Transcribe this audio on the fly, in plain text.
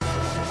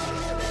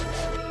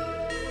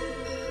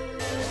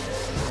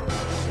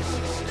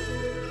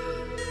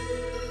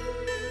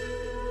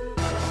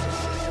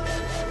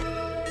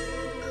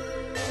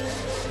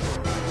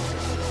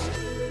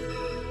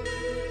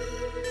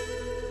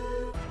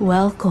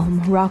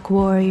Welcome, rock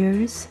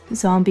warriors,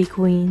 zombie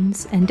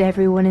queens, and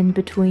everyone in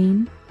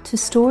between, to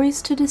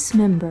Stories to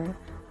Dismember,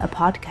 a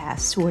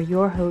podcast where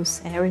your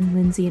hosts Aaron,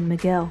 Lindsay, and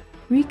Miguel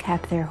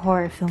recap their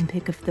horror film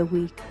pick of the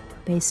week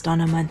based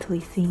on a monthly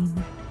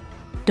theme.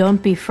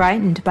 Don't be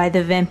frightened by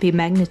the vampy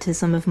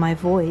magnetism of my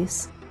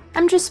voice.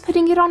 I'm just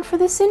putting it on for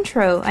this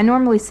intro. I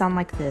normally sound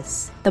like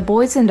this. The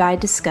boys and I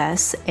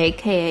discuss,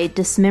 aka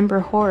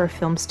dismember horror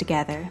films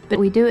together, but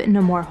we do it in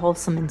a more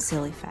wholesome and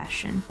silly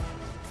fashion.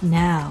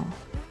 Now,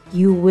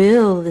 you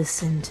will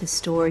listen to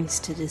Stories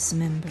to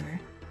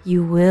Dismember.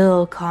 You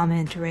will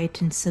comment,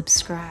 rate, and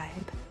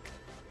subscribe.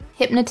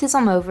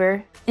 Hypnotism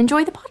over.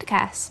 Enjoy the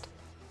podcast.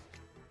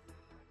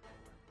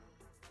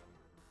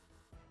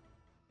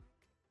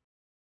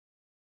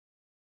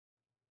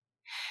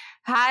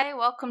 Hi,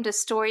 welcome to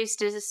Stories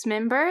to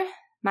Dismember.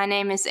 My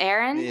name is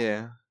Aaron.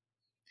 Yeah.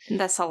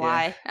 That's a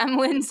lie. I'm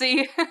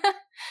Lindsay.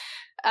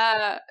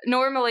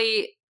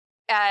 Normally,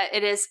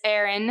 it is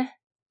Aaron,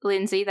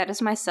 Lindsay, that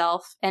is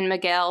myself, and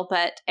Miguel,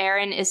 but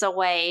Aaron is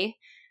away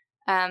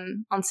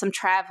on some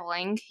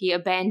traveling. He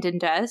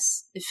abandoned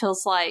us. It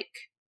feels like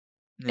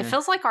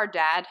our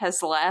dad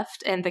has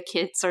left and the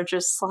kids are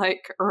just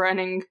like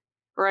running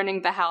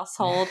the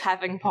household,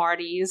 having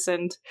parties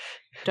and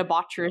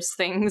debaucherous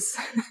things.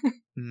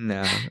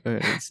 No.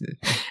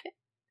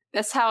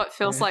 That's how it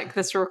feels like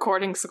this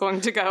recording's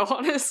going to go,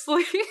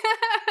 honestly.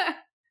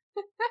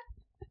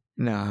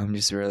 No, I'm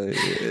just really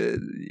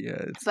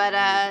But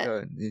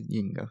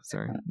you can go,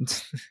 sorry.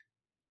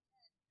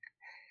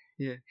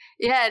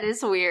 Yeah, it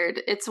is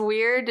weird. It's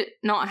weird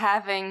not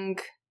having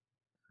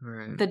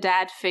the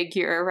dad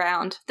figure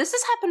around. This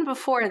has happened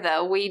before,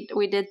 though. We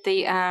did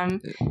the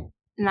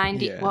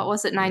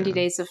 90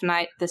 Days of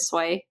Night this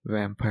way.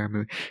 Vampire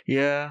movie.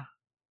 Yeah,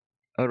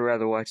 I would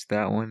rather watch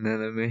that one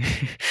than the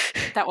movie.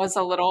 That was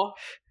a little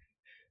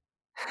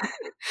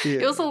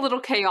it was a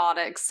little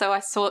chaotic, so I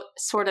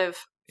sort of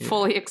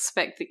fully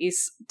expect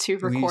these two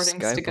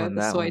recordings to go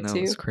this way too.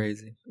 That was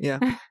crazy. Yeah.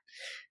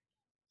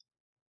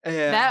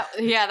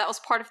 That was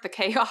part of the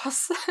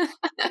chaos.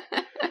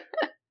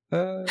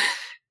 But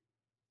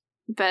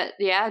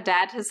yeah,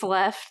 Dad has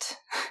left.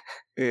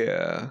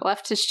 Yeah.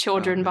 Left his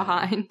children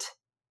behind.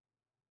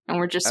 And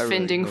we're just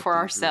fending for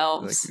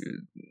ourselves.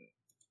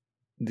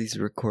 These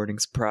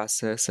recordings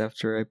process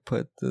after I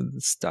put the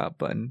stop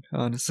button,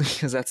 honestly,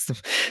 because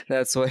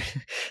that's what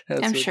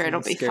I'm sure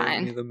it'll be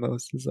fine. Me the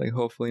most is like,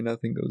 hopefully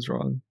nothing goes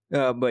wrong.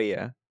 But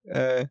yeah.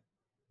 I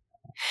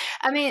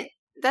mean,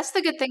 that's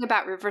the good thing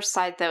about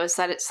Riverside, though, is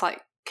that it's like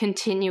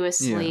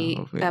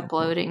continuously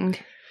uploading.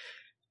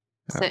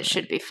 So it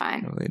should be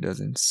fine. Hopefully it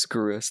doesn't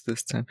screw us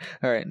this time.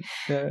 All right.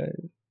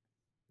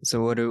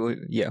 So what do we?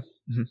 Yeah.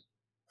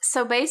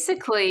 So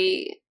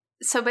basically,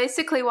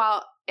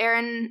 while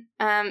Aaron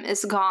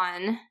is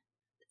gone,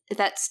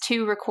 that's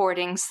two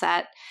recordings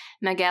that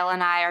Miguel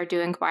and I are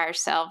doing by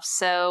ourselves.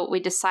 So we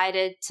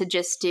decided to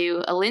just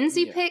do a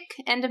Lindsay pick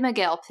and a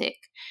Miguel pick.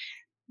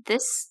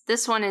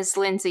 This one is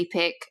Lindsay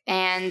pick,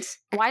 and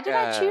why did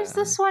I choose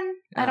this one?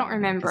 I don't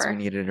remember. Because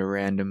we needed a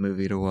random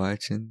movie to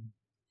watch, and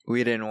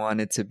we didn't want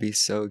it to be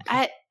so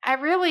good. I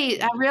really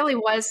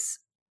was.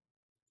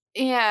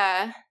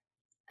 Yeah.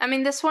 I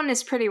mean, this one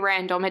is pretty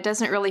random. It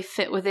doesn't really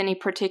fit with any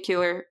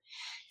particular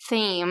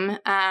theme.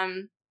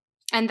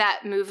 And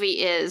that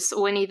movie is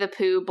Winnie the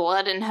Pooh,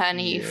 Blood and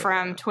Honey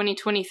from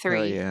 2023.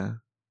 Oh, yeah.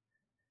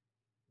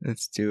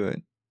 Let's do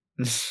it.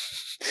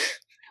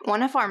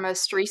 One of our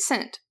most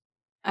recent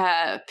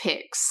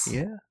picks.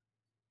 Yeah.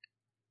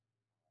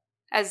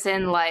 As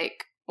in,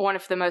 like, one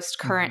of the most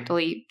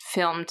currently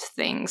filmed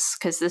things,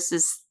 because this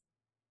is,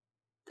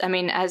 I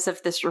mean, as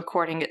of this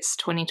recording, it's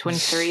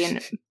 2023,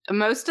 and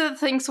most of the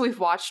things we've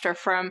watched are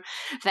from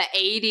the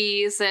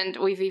 80s, and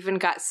we've even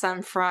got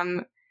some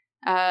from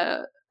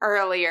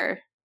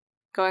earlier,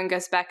 going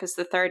as back as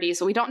the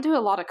 30s. We don't do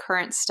a lot of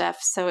current stuff,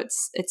 so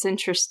it's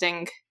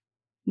interesting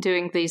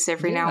doing these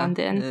every now and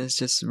then. It's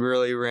just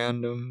really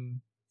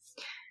random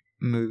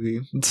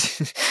movie.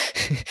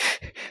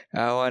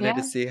 I wanted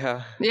to see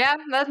how. Yeah,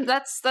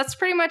 that's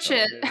pretty much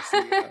it.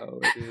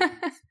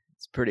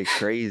 It's pretty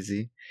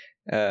crazy.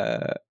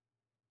 It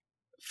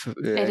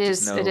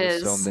is. It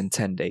was filmed in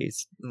 10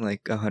 days,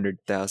 like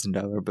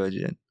 $100,000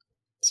 budget.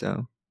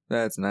 So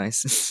that's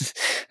nice.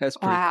 That's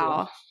pretty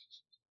cool.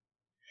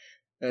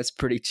 That's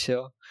pretty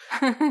chill.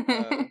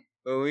 But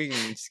we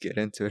can just get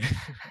into it.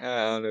 I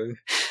don't know.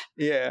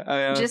 Yeah, I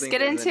don't just think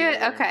get into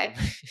it. Okay.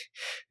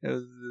 It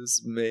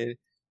was made.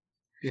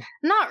 Yeah.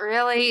 Not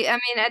really. I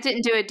mean, I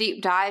didn't do a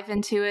deep dive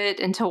into it,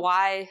 into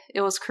why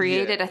it was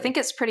created. I think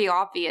it's pretty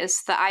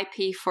obvious. The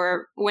IP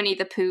for Winnie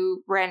the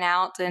Pooh ran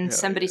out and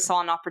somebody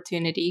saw an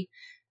opportunity.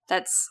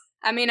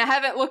 I mean, I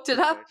haven't looked it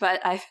up, but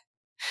I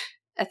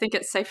think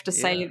it's safe to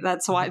say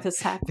that's why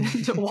this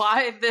happened.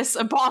 Why this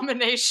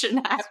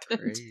abomination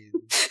happened.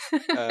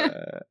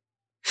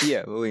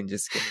 Well, we can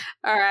just get it.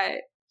 All right.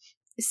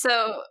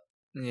 So,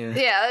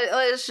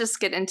 let's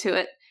just get into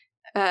it.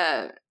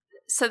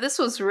 So this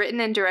was written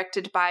and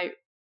directed by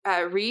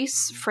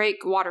Reese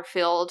Frake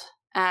Waterfield,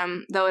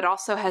 though it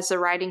also has a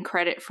writing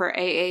credit for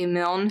A.A.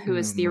 Milne, who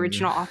is the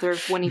original author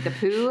of Winnie the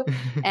Pooh.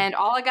 And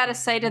all I gotta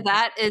say to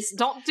that is,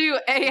 don't do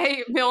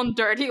A.A. Milne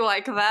dirty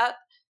like that.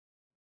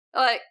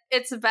 Like,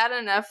 it's bad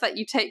enough that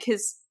you take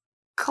his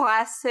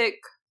classic,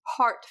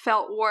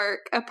 heartfelt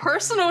work, a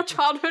personal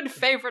childhood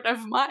favorite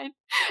of mine,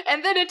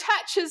 and then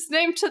attach his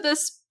name to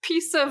this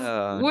piece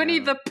of Winnie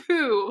the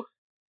Pooh.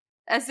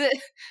 As it,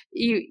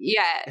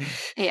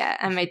 yeah,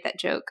 I made that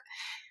joke.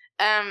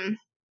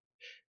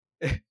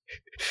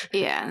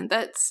 Yeah,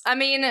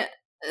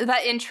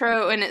 that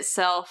intro in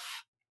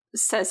itself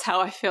says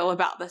how I feel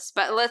about this,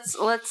 but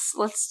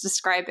let's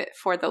describe it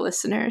for the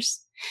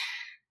listeners.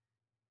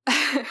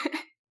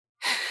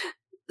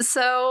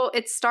 So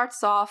it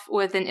starts off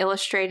with an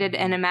illustrated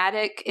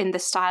animatic in the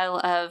style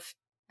of,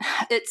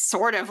 it's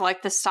sort of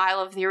like the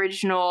style of the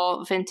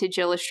original vintage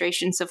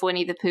illustrations of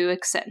Winnie the Pooh,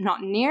 except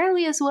not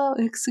nearly as well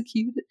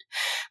executed.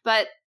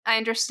 But I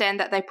understand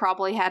that they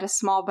probably had a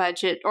small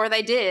budget, or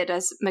they did,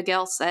 as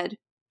Miguel said.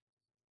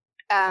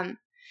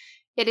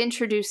 It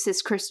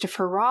introduces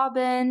Christopher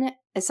Robin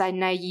as a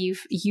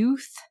naive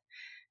youth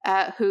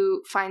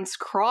who finds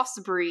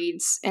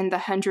crossbreeds in the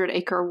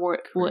 100-acre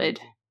wood.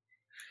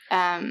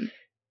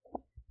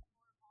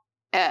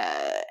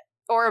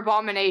 Or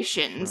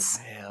abominations.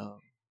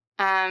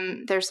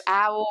 There's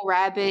Owl,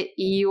 Rabbit,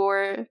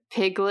 Eeyore,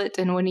 Piglet,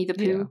 and Winnie the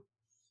Pooh.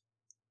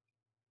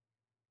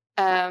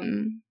 Yeah.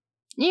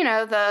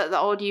 The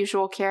old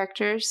usual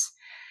characters.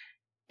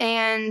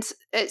 And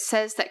it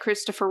says that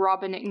Christopher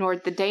Robin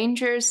ignored the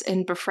dangers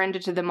and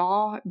befriended them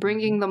all,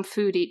 bringing them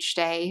food each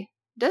day.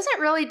 Doesn't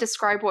really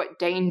describe what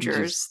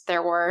dangers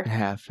there were.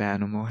 Half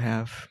animal,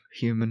 half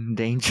human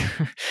danger.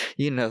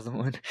 You know the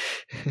one.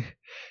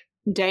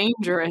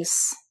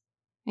 Dangerous.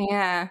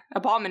 Yeah.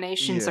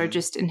 Abominations are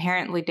just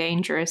inherently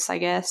dangerous, I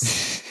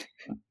guess.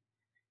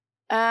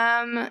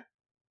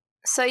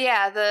 So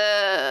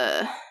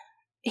yeah,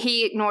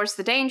 he ignores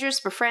the dangers,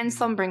 befriends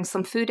them, brings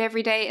them food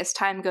every day. As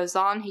time goes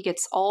on, he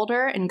gets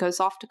older and goes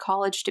off to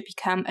college to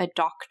become a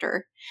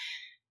doctor.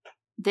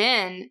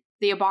 Then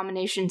the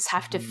abominations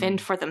have to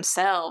fend for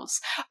themselves.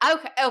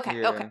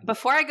 Okay.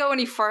 Before I go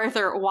any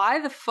further,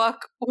 why the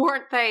fuck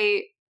weren't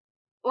they...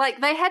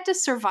 Like, they had to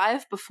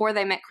survive before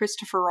they met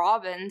Christopher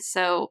Robin,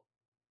 so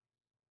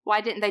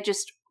why didn't they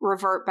just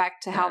revert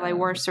back to how they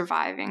were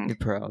surviving?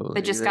 Probably.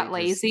 They just got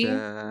lazy?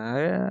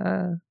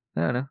 I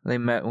don't know. They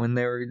met when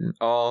they were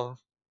all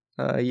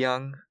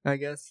young, I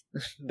guess.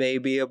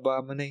 Baby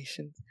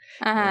abominations.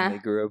 And they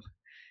grew up.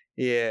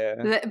 Yeah.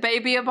 The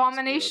baby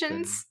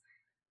abominations?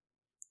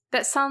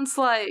 That sounds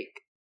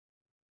like...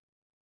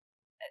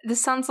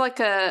 This sounds like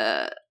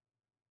a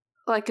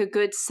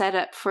good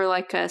setup for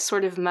like a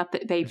sort of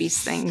Muppet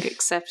Babies thing,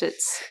 except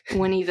it's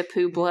Winnie the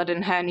Pooh blood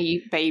and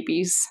honey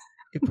babies.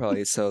 You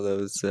probably sell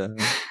those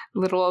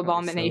little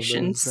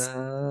abominations,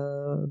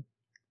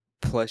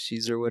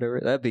 plushies or whatever.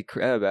 That'd be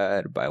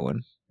I'd buy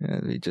one.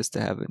 Just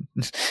to have it.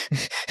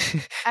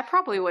 I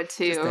probably would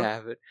too. Just to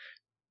have it.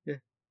 Yeah.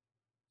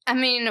 I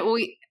mean,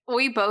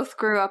 we both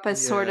grew up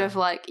as sort of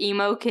like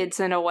emo kids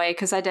in a way,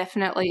 because I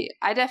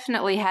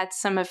definitely had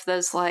some of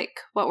those, like,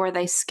 what were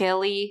they,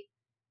 scaly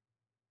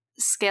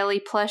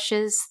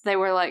plushes. They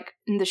were like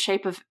in the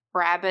shape of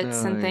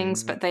rabbits and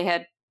things, but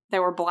they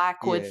were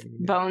black with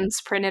bones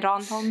printed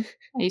on them.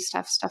 I used to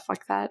have stuff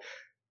like that.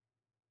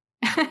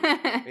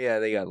 Yeah,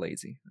 they got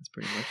lazy. That's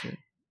pretty much it.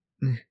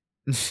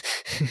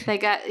 They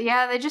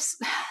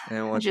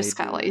just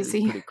got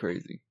lazy. Pretty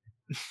crazy.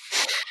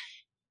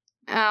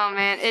 Oh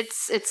man,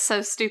 it's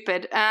so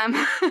stupid.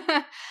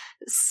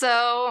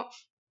 So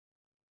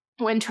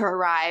winter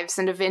arrives,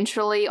 and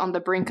eventually, on the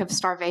brink of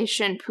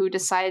starvation, Pooh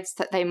decides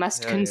that they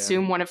must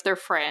consume one of their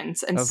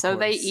friends, and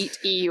they eat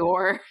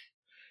Eeyore.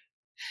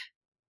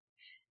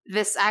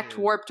 This act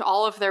warped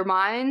all of their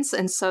minds,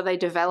 and so they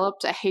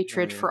developed a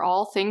hatred for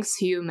all things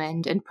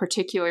human, and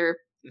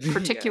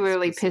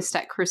particularly pissed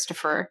at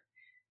Christopher.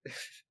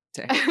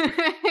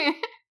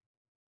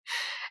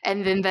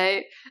 And then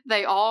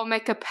they all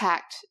make a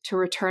pact to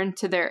return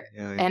to their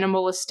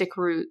animalistic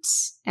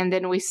roots. And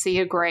then we see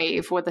a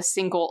grave with a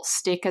single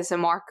stick as a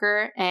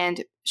marker.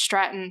 And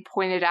Stratton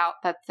pointed out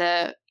that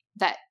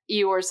that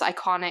Eeyore's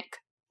iconic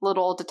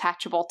little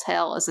detachable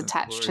tail is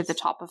attached to the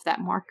top of that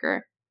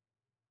marker.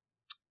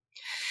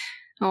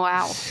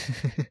 Wow.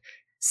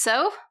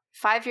 So,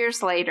 5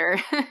 years later,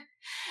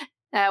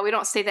 we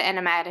don't see the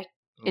animatic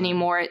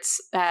anymore. It's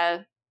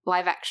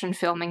live action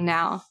filming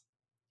now.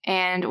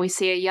 And we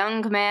see a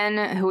young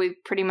man who we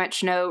pretty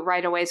much know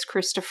right away is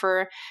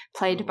Christopher,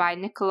 played by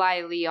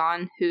Nikolai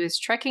Leon, who is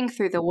trekking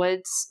through the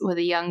woods with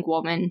a young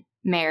woman,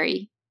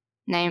 Mary,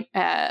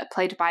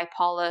 played by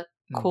Paula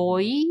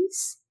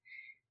Coys.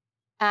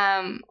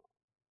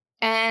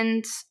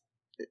 And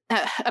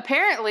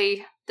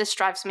apparently, this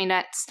drives me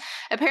nuts.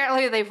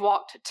 Apparently, they've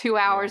walked 2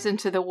 hours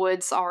into the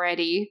woods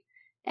already,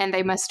 and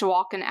they must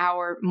walk an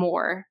hour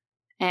more.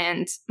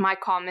 And my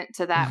comment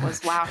to that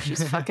was, wow,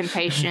 she's fucking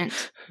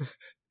patient.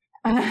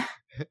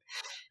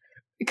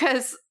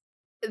 Because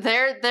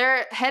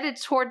they're headed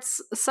towards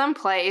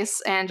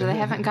someplace, and they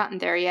haven't gotten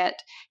there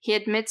yet. He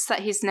admits that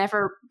he's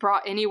never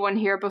brought anyone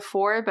here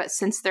before, but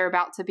since they're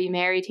about to be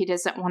married, he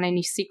doesn't want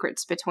any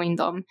secrets between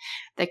them.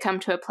 They come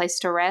to a place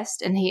to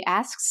rest, and he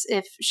asks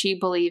if she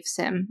believes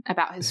him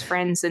about his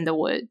friends in the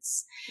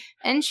woods.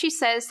 And she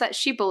says that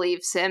she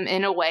believes him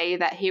in a way,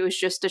 that he was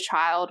just a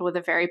child with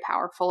a very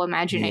powerful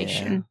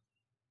imagination.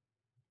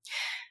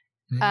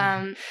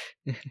 No,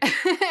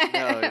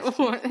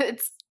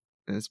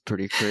 it's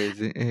pretty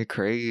crazy.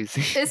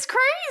 It's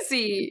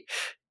crazy.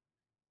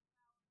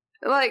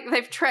 Like,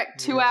 they've trekked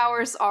 2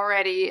 hours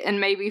already, and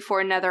maybe for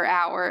another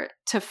hour,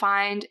 to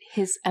find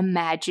his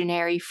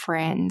imaginary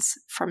friends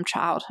from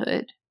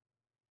childhood.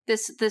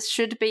 This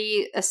should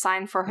be a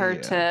sign for her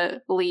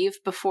to leave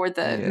before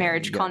the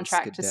marriage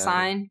contract is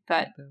signed,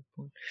 but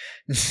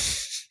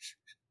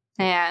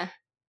yeah.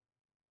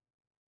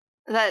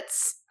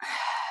 That's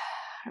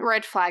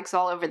red flags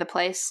all over the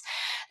place.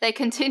 They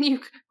continue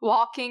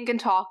walking and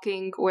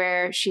talking,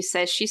 where she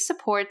says she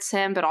supports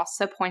him, but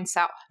also points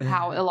out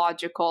how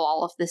illogical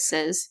all of this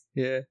is.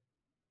 Yeah.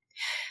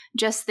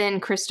 Just then,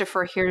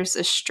 Christopher hears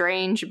a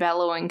strange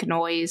bellowing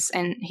noise,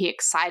 and he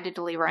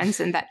excitedly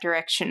runs in that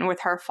direction, with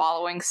her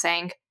following,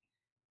 saying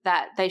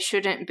that they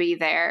shouldn't be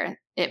there.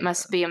 It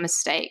must be a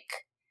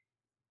mistake.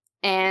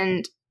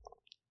 And,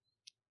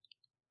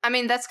 I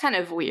mean, that's kind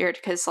of weird,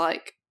 because,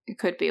 like, it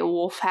could be a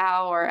wolf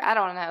howl, or I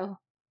don't know.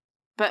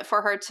 But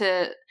for her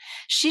to,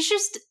 she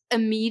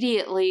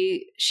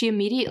immediately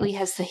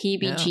has the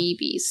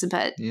heebie-jeebies,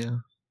 but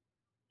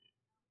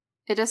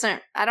it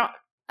doesn't, I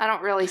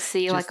don't really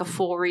see just, like, a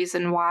full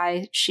reason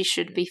why she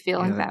should be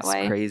feeling that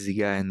way. Crazy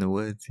guy in the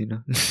woods, you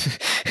know?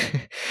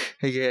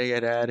 You gotta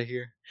get out of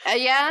here.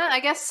 Yeah, I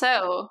guess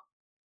so.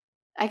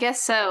 Like,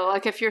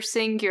 if you're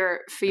seeing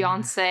your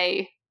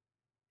fiancé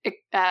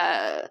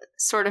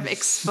sort of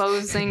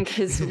exposing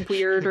his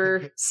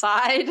weirder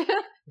side,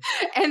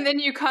 and then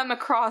you come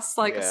across,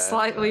 like, a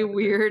slightly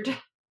weird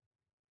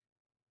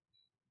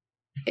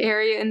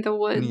area in the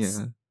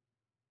woods.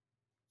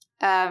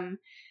 And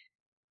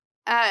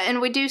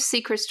we do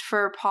see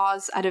Christopher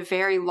pause at a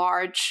very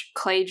large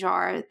clay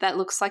jar that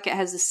looks like it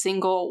has a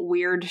single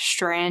weird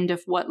strand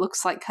of what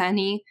looks like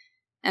honey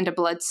and a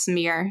blood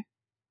smear.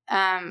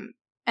 And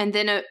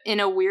then in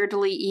a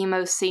weirdly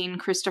emo scene,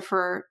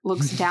 Christopher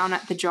looks down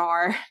at the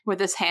jar with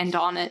his hand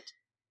on it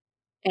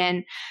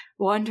and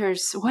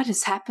wonders what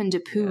has happened to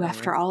Pooh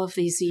after all of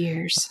these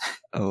years.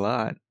 A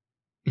lot.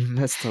 You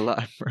missed a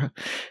lot, bro.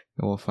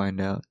 We'll find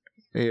out.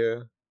 Yeah.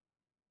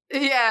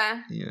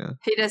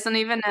 He doesn't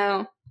even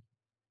know.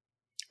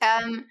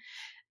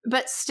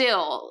 But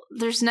still,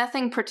 there's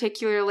nothing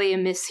particularly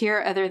amiss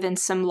here other than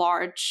some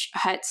large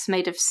huts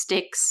made of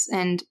sticks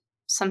and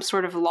some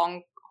sort of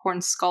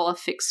longhorn skull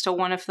affixed to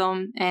one of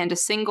them, and a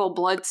single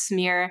blood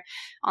smear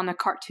on a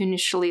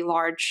cartoonishly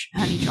large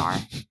honey jar.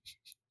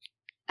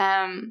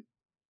 And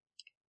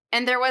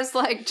there was,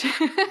 like,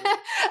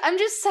 I'm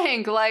just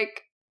saying,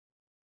 like,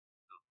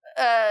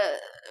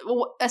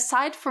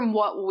 aside from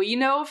what we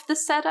know of the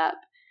setup,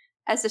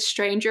 as a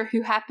stranger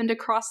who happened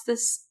across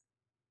this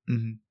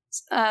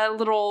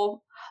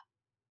little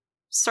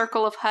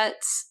circle of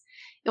huts,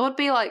 it would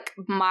be, like,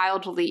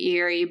 mildly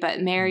eerie,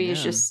 but Mary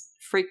is just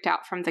freaked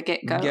out from the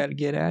get-go. You gotta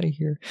get out of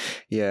here.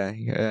 Yeah,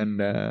 and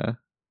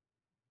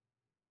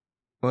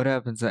what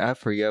happens? I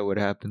forget what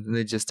happens.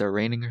 They just start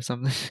raining or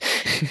something.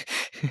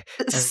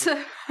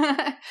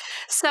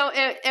 So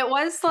it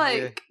was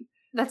like...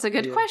 That's a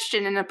good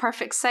question and a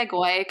perfect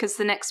segue, because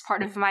the next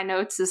part of my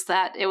notes is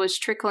that it was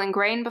trickling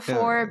rain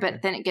before,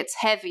 but then it gets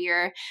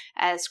heavier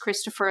as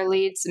Christopher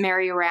leads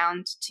Mary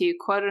around to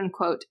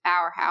quote-unquote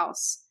our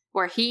house,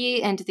 where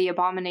he and the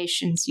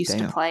Abominations used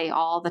to play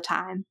all the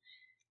time.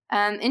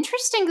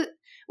 Interesting,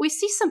 we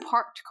see some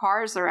parked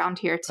cars around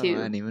here too.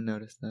 Oh, I didn't even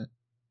notice that.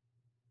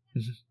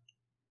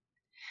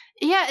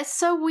 Yeah, it's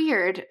so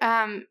weird.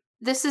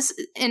 This is,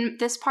 in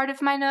this part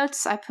of my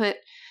notes, I put...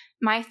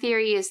 My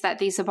theory is that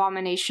these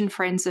Abomination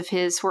friends of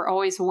his were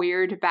always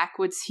weird,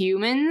 backwoods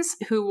humans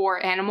who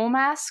wore animal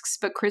masks,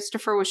 but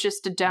Christopher was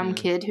just a dumb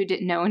kid who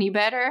didn't know any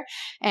better,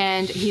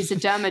 and he's a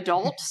dumb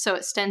adult, so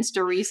it stands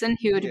to reason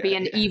he would be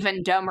an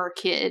even dumber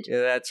kid. Yeah,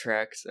 that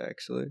tracks,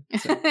 actually.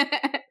 So,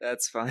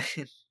 that's fine.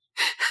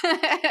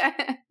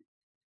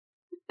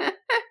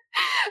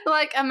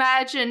 Like,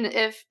 imagine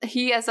if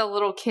he, as a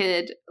little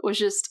kid, was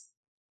just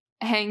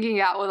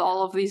hanging out with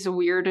all of these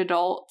weird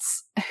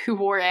adults who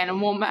wore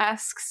animal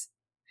masks.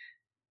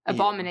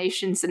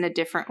 Abominations in a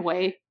different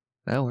way.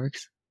 That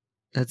works.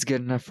 That's good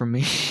enough for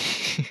me.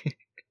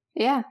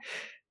 Yeah.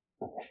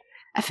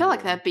 I feel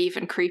like that'd be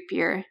even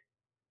creepier.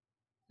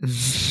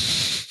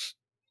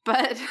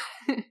 But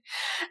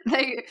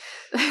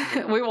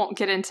we won't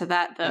get into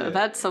that though.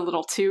 That's a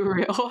little too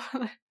real.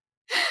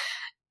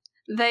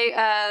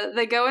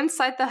 They go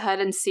inside the hut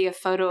and see a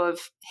photo of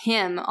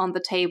him on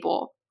the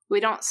table. We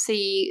don't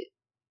see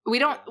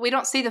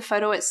the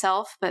photo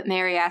itself, but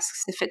Mary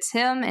asks if it's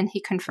him, and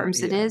he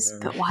confirms it is. No.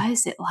 But why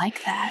is it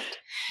like that?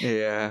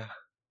 Yeah.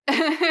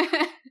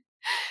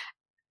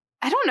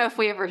 I don't know if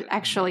we ever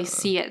actually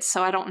see it,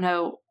 so I don't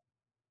know.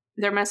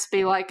 There must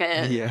be like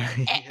a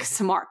X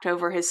marked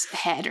over his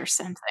head or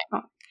something.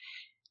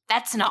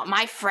 That's not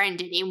my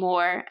friend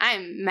anymore.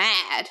 I'm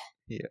mad.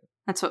 Yeah.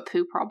 That's what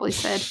Pooh probably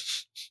said.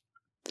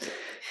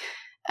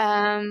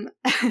 Then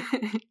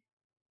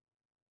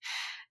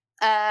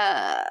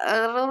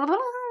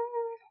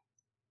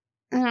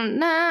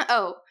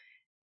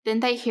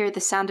they hear the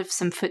sound of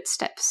some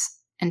footsteps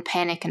and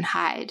panic and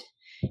hide.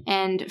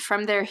 And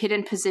from their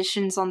hidden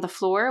positions on the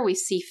floor, we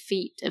see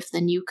feet of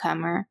the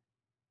newcomer.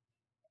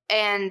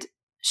 And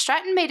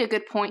Stratton made a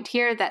good point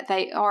here that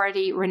they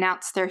already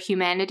renounced their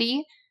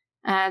humanity,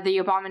 the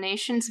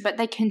abominations, but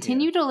they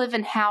continue to live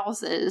in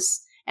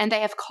houses, and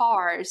they have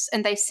cars,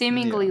 and they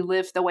seemingly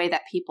live the way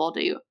that people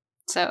do.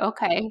 So,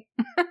 okay.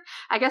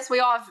 I guess we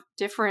all have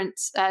different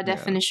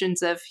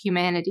definitions of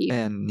humanity.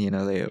 And,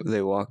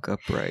 they walk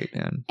upright.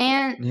 And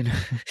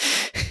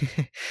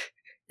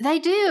they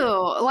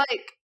do.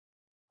 Like,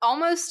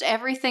 almost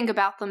everything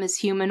about them is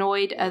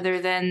humanoid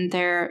other than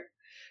their...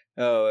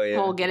 Oh, yeah.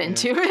 We'll get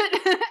into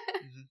it.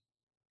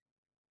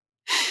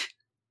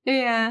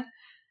 Yeah.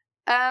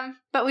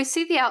 But we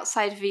see the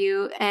outside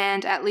view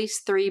and at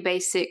least 3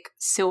 basic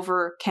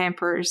silver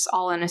campers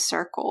all in a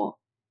circle.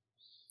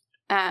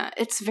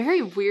 It's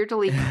very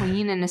weirdly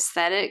clean and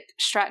aesthetic.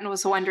 Stratton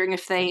was wondering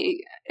if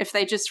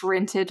they just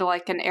rented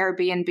like an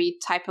Airbnb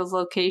type of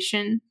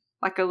location,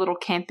 like a little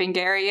camping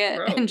area,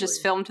 Probably. And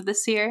just filmed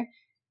this here.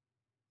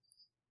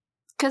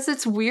 Because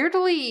it's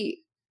weirdly...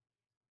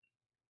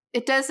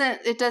 It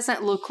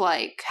doesn't look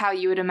like how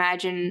you would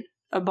imagine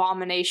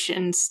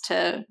abominations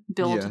to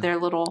build their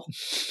little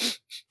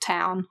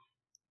town.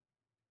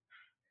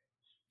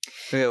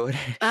 Yeah,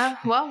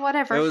 well,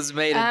 whatever. It was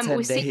made in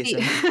 10 days.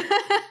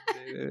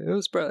 It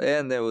was probably,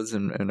 and it was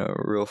in a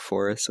real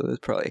forest, so it was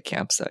probably a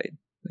campsite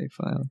they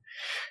found.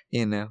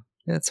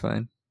 That's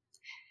fine.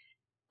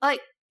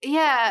 Like,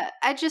 yeah,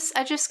 I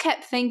just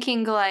kept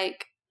thinking,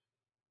 like,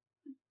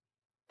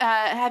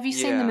 have you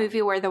seen the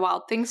movie Where the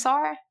Wild Things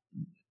Are?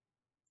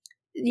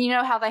 You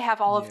know how they have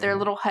all of their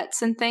little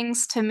huts and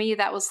things? To me,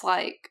 that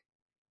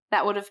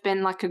would have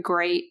been like a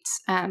great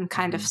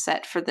kind of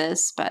set for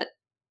this, but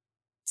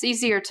it's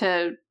easier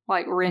to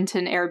like rent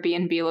an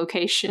Airbnb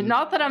location.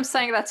 Not that I'm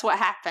saying that's what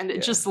happened.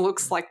 It just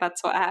looks like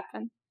that's what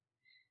happened.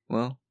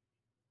 Well.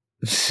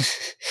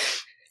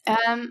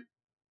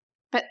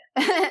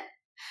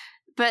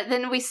 But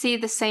then we see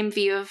the same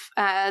view of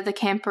the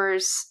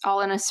campers all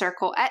in a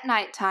circle at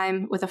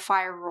nighttime with a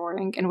fire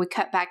roaring, and we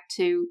cut back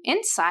to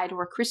inside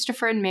where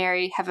Christopher and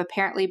Mary have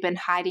apparently been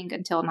hiding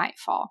until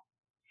nightfall.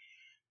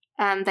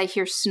 They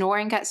hear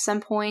snoring at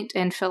some point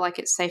and feel like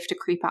it's safe to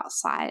creep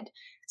outside.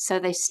 So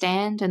they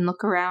stand and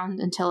look around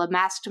until a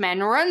masked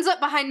man runs up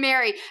behind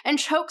Mary and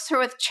chokes her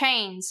with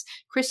chains.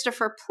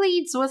 Christopher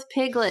pleads with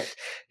Piglet,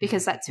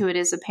 because that's who it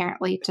is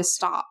apparently, to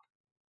stop.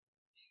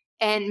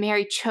 And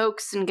Mary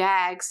chokes and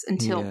gags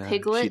until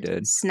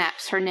Piglet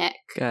snaps her neck.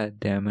 God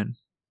damn it.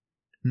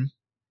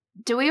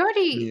 Do we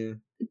already...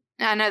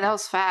 Yeah. I know, that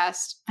was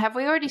fast. Have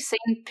we already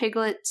seen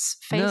Piglet's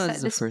face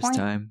at this point? No, it's the first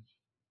time.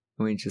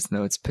 We just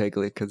know it's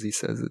Piglet because he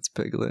says it's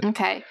Piglet.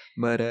 Okay.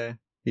 But,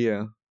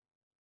 yeah.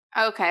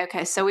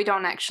 Okay. So we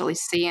don't actually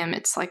see him.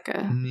 It's like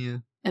a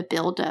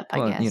build-up,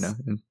 I guess.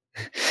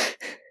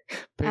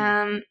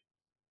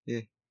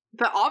 Yeah.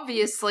 But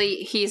obviously,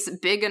 he's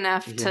big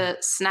enough to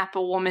snap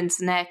a woman's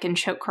neck and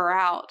choke her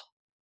out.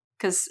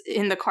 Because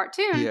in the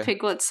cartoon,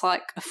 Piglet's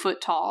like a foot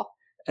tall.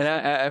 And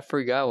I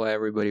forgot why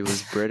everybody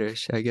was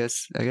British. I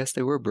guess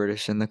they were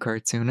British in the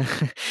cartoon.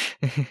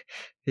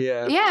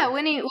 Yeah. Yeah,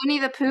 Winnie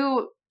the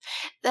Pooh.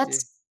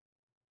 That's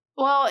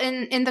well,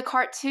 in the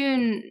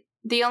cartoon,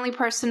 the only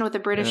person with a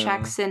British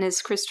accent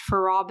is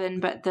Christopher Robin,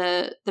 but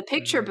the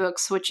picture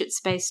books, which it's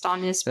based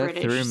on, is that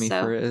British. Threw me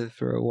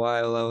for a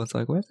while. I was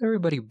like, "Why is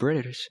everybody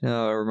British?"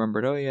 No, I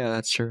remembered. Oh yeah,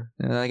 that's true.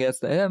 And I guess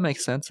that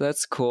makes sense.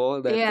 That's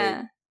cool. At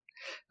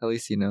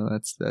least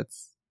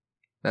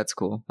that's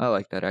cool. I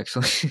like that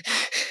actually.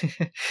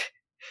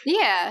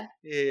 Yeah.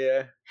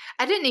 Yeah.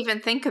 I didn't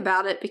even think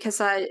about it because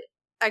I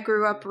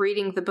grew up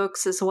reading the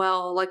books as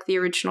well, like the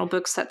original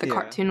books that the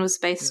cartoon was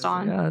based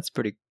on. Yeah, that's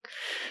pretty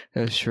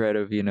a shred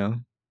of,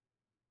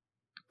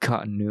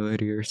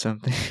 continuity or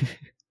something.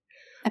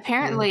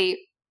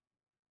 Apparently,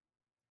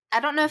 I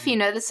don't know if you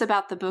know this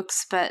about the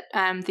books, but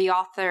the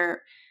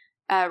author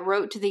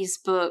wrote these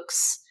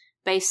books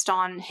based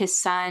on his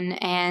son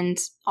and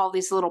all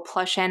these little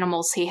plush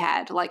animals he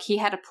had. Like, he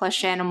had a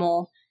plush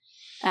animal,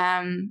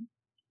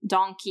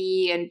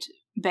 donkey and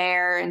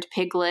bear and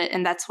piglet,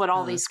 and that's what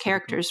all these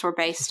characters were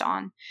based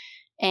on.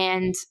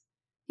 And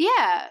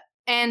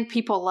and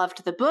people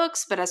loved the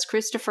books, but as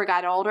Christopher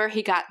got older,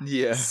 he got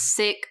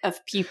sick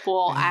of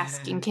people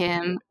asking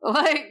him,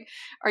 like,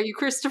 "Are you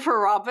Christopher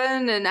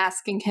Robin?" and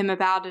asking him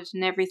about it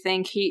and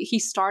everything. He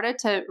started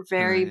to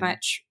very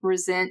much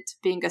resent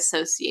being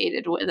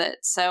associated with it.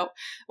 So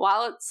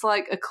while it's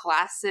like a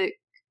classic,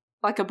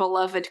 like a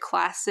beloved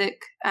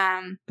classic,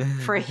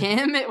 for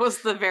him, it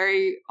was the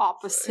very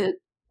opposite.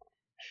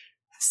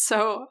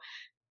 So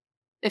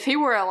if he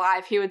were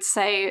alive, he would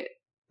say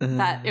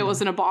that it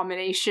was an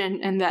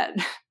abomination and that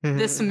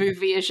this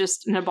movie is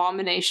just an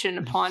abomination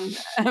upon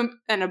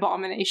an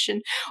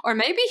abomination. Or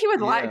maybe he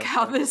would like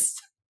how this...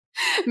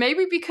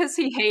 Maybe because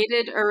he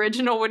hated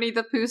original Winnie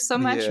the Pooh so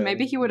much,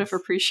 maybe he would have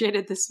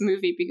appreciated this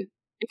movie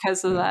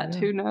because of that.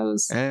 Who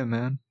knows? Hey,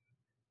 man.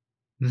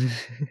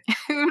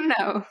 Who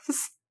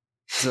knows?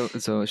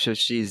 So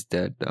she's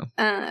dead, though.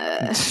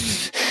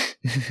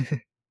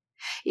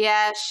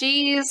 Yeah,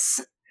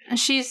 she's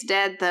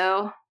dead,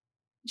 though.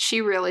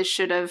 She really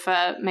should have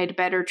made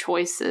better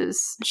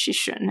choices. She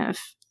shouldn't have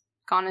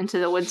gone into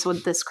the woods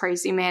with this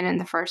crazy man in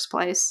the first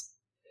place.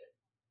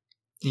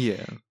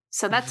 Yeah.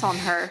 So that's on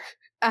her.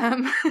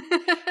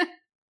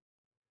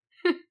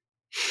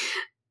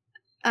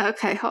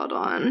 Okay, hold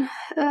on.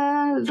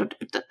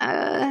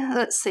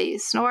 Let's see.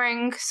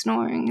 Snoring.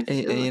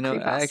 You know,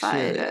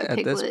 actually,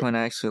 at this point,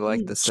 I actually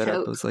like the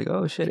setup. It was like,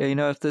 oh shit, you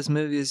know, if this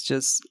movie is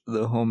just,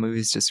 the whole movie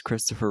is just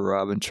Christopher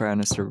Robin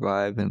trying to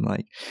survive and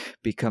like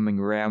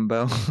becoming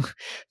Rambo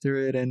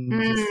through it and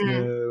just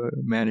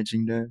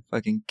managing to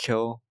fucking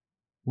kill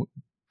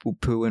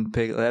Pooh and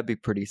Pig, that'd be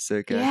pretty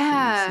sick, actually.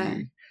 Yeah.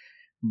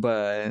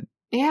 But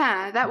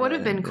yeah, that would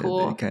have been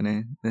cool.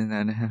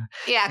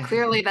 Yeah,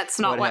 clearly that's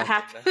not what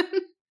happened.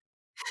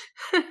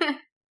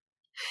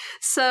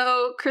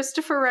 So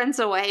Christopher runs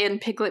away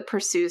and Piglet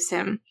pursues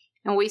him.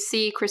 And we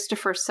see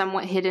Christopher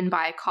somewhat hidden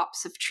by a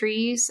copse of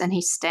trees, and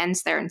he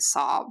stands there and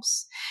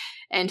sobs.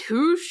 And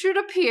who should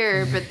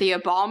appear but the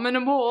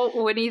abominable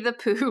Winnie the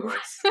Pooh?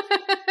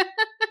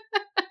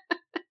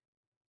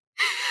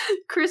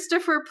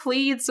 Christopher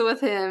pleads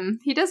with him.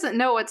 He doesn't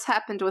know what's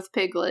happened with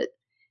Piglet.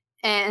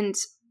 And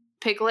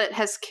Piglet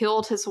has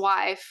killed his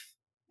wife.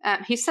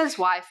 He says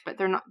wife, but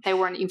they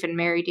weren't even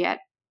married yet.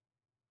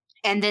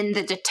 And then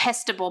the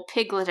detestable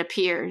Piglet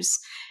appears,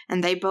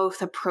 and they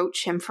both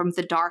approach him from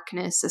the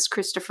darkness as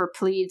Christopher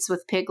pleads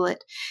with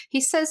Piglet.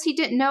 He says he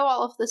didn't know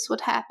all of this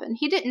would happen.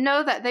 He didn't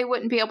know that they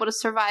wouldn't be able to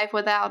survive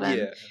without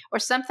him, or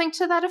something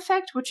to that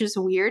effect, which is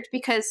weird,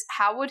 because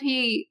how would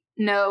he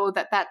know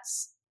that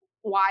that's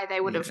why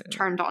they would have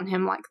turned on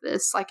him like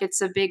this? Like,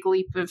 it's a big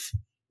leap of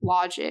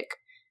logic.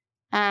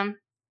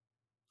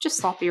 Just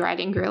sloppy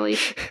writing, really.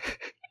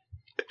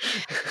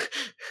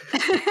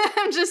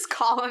 I'm just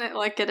calling it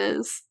like it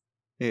is.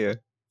 Yeah.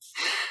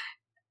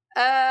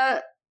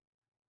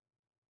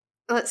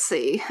 Let's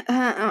see.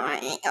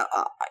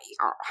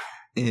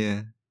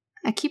 Yeah.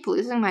 I keep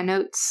losing my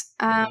notes.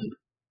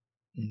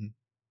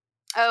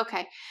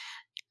 Okay.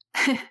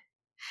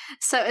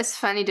 So it's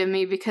funny to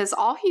me because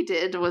all he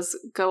did was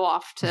go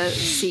off to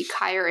seek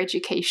higher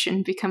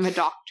education, become a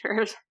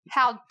doctor.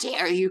 How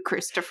dare you,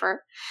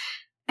 Christopher?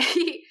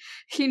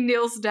 He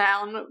kneels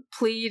down,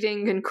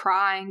 pleading and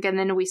crying, and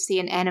then we see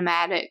an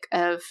animatic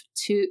of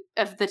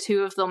the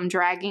two of them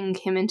dragging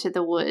him into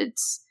the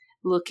woods,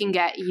 looking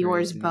at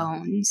Eeyore's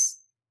bones,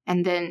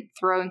 and then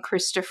throwing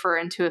Christopher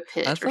into a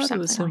pit. I thought it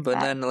was him, like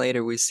but then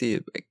later we see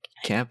it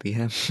can't be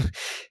him.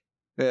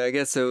 Yeah, I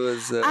guess it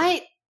was.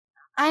 I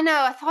know.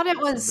 I thought it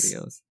was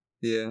somebody else.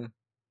 Yeah.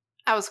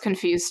 I was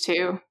confused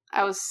too.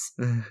 I was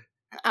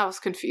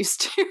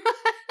confused too.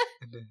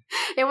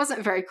 It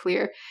wasn't very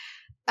clear.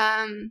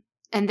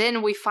 And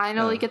then we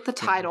finally get the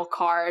title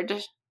card.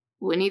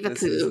 Winnie the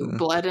Pooh,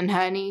 Blood and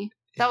Honey.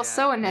 That was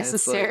so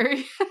unnecessary.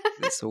 Like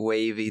this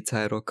wavy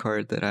title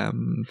card that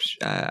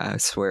I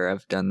swear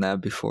I've done that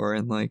before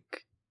in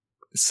like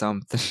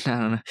something. I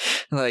don't know.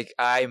 Like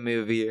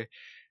iMovie.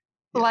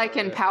 Like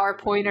in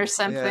PowerPoint or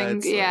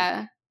something. Yeah.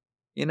 Like,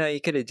 you know, you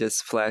could have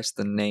just flashed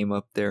the name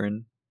up there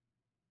and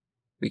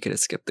we could have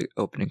skipped the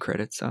opening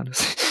credits,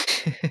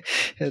 honestly.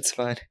 It's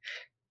fine.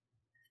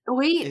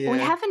 We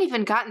haven't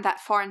even gotten that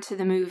far into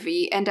the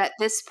movie, and at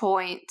this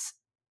point,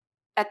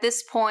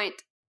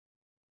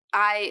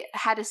 I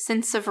had a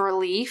sense of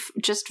relief,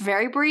 just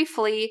very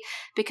briefly,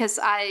 because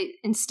I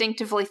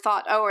instinctively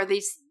thought, "Oh, are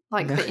these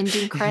like the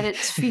ending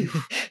credits?" Phew.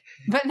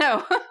 But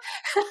no,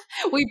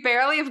 we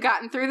barely have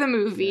gotten through the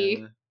movie.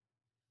 Yeah.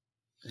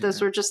 Those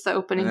were just the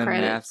opening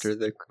credits.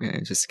 After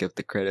just skip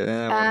the credit.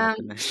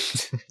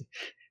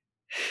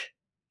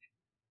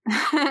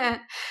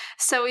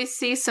 So we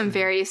see some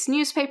various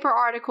newspaper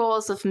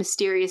articles of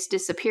mysterious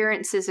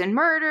disappearances and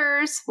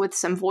murders, with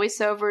some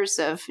voiceovers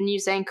of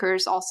news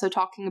anchors also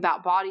talking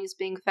about bodies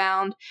being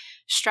found.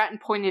 Stratton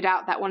pointed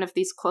out that one of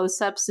these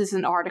close-ups is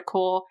an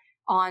article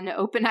on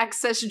open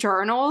access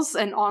journals,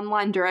 an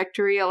online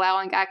directory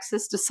allowing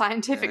access to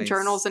scientific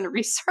journals and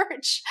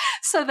research.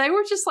 So they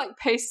were just like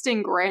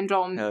pasting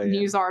random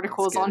news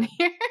articles on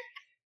here.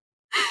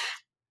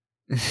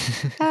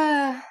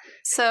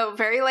 So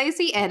very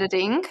lazy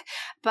editing,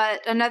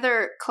 but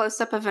another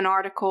close-up of an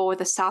article with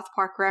a South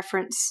Park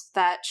reference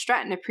that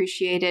Stratton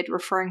appreciated,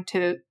 referring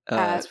to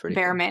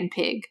Bearman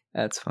Pig.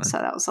 That's fun. So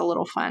that was a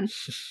little fun.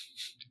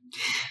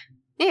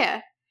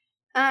 Yeah.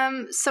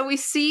 So we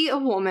see a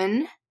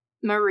woman,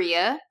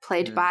 Maria,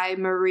 played by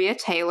Maria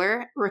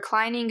Taylor,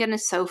 reclining in a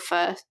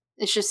sofa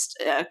It's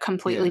just a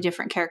completely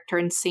different character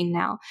and scene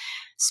now.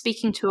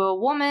 Speaking to a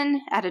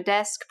woman at a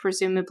desk,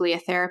 presumably a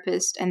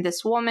therapist, and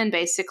this woman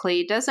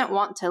basically doesn't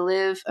want to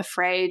live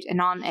afraid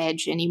and on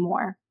edge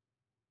anymore.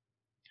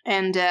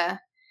 And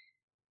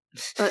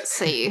let's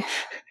see.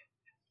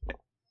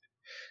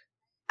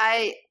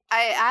 I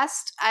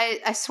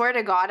swear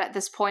to God, at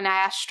this point, I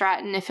asked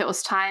Stratton if it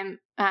was time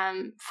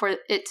for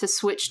it to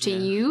switch to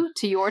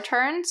your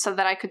turn, so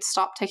that I could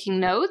stop taking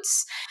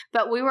notes.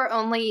 But we were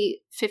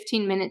only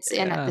 15 minutes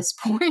in at this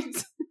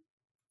point.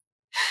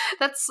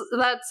 That's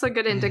a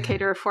good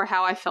indicator for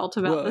how I felt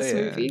about this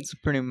movie. It's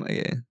pretty much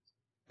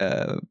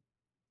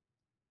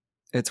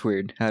it's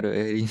weird how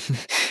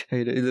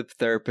the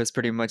therapist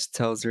pretty much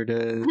tells her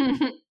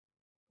to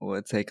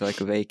take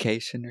like a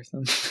vacation or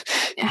something.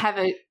 Have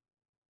a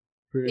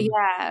pretty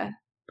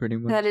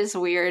much. That is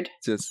weird.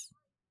 Just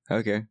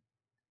okay.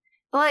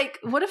 Like,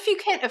 what if you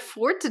can't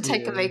afford to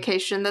take a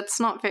vacation? That's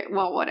not very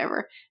well.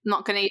 Whatever.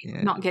 I'm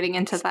not getting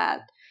into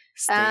that.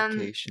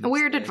 Staycation.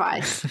 Weird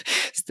advice.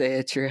 Stay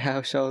at your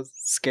house, all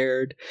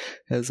scared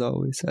as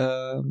always.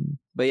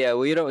 But yeah,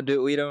 we don't.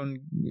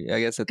 I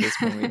guess at this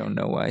point we don't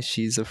know why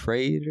she's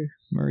afraid.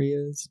 Maria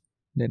is.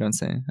 They don't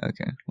say.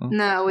 Okay. Well.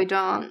 No, we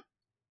don't.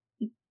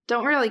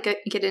 Don't really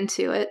get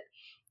into it.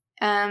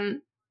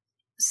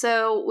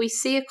 So we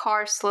see a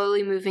car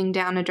slowly moving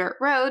down a dirt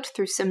road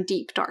through some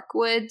deep, dark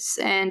woods,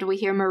 and we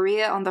hear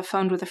Maria on the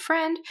phone with a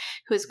friend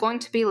who is going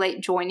to be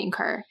late joining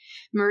her.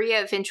 Maria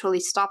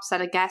eventually stops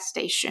at a gas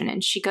station,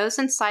 and she goes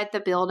inside the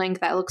building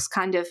that looks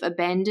kind of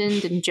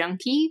abandoned and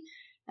junky,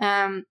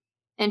 and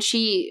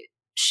she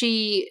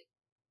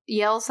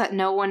yells at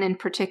no one in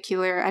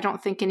particular. I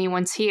don't think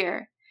anyone's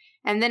here.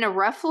 And then a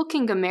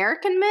rough-looking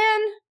American man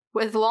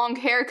with long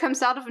hair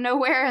comes out of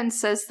nowhere and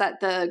says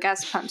that the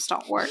gas pumps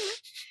don't work.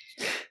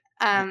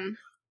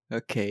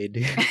 Okay,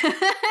 dude.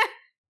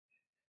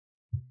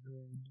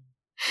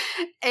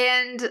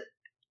 And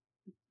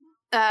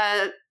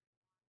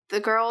the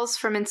girls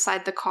from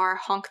inside the car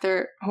honk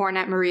their horn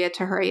at Maria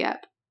to hurry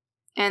up.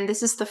 And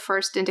this is the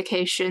first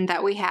indication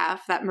that we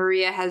have that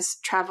Maria has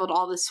traveled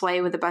all this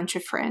way with a bunch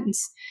of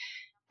friends.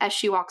 As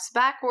she walks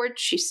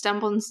backwards, she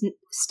stumbles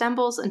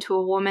into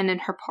a woman and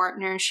her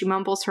partner. She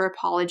mumbles her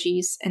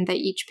apologies, and they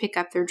each pick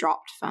up their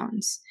dropped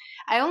phones.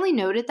 I only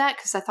noted that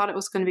because I thought it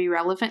was going to be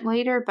relevant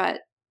later, but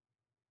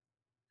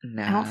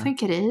I don't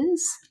think it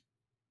is.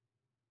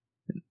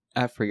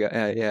 I forgot.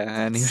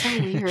 Yeah. It's so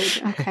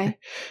weird. Okay.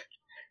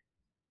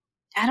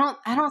 I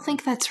don't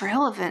think that's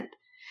relevant,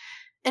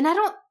 and I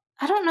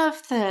don't know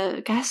if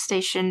the gas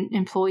station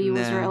employee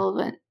was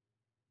relevant.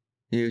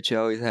 You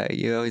always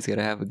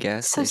gotta have a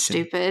gas station. So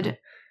stupid.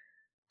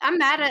 I'm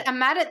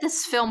mad at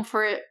this film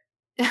for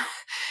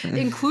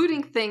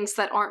including things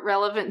that aren't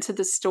relevant to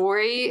the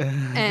story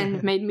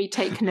and made me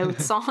take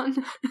notes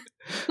on.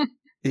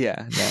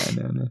 Yeah,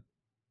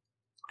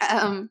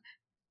 no.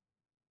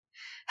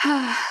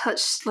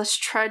 Let's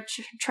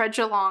trudge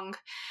along.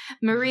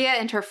 Maria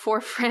and her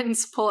 4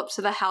 friends pull up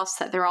to the house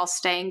that they're all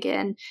staying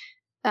in.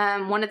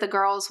 One of the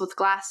girls with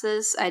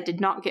glasses, I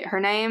did not get her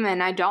name,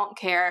 and I don't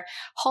care,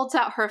 holds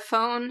out her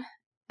phone.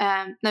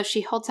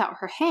 She holds out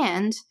her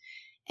hand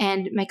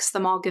and makes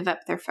them all give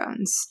up their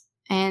phones.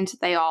 And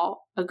they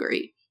all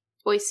agree.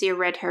 We see a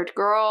red-haired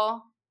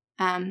girl,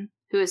 who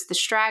is the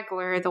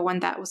straggler, the one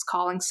that was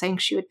calling saying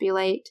she would be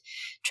late,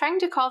 trying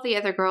to call the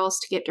other girls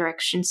to get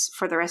directions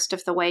for the rest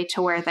of the way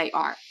to where they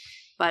are.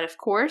 But of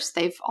course,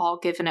 they've all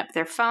given up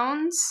their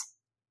phones.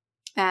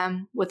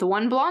 With the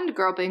one blonde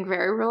girl being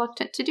very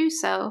reluctant to do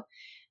so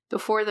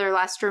before their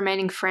last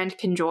remaining friend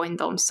can join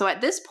them. So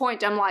at this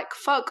point, I'm like,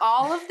 fuck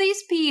all of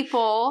these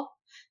people.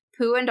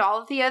 Pooh and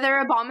all of the other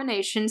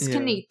abominations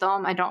can eat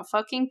them. I don't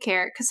fucking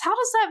care. Because how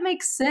does that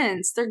make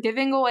sense? They're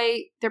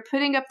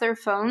putting up their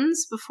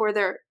phones before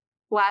their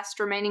last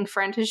remaining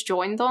friend has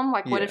joined them.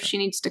 Like, what if she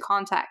needs to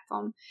contact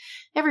them?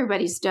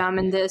 Everybody's dumb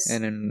in this.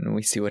 And then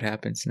we see what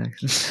happens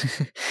next.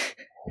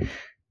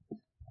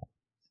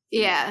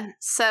 Yeah,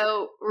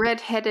 so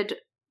red-headed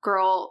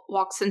girl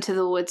walks into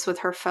the woods with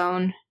her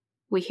phone.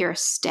 We hear a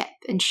step,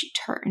 and she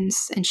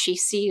turns, and she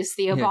sees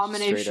the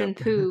abomination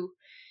Pooh,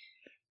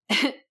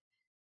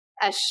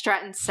 as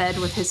Stratton said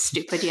with his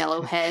stupid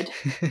yellow head,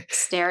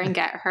 staring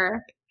at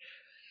her,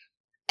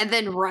 and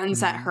then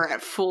runs at her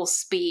at full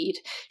speed.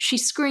 She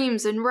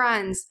screams and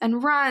runs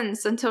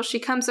until she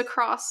comes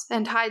across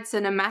and hides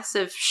in a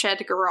massive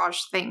shed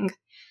garage thing.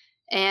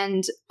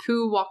 And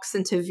Pooh walks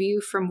into view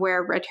from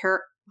where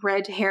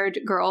red-haired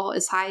girl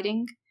is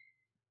hiding.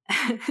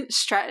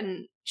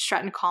 Stratton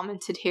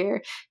commented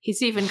here,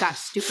 he's even got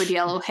stupid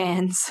yellow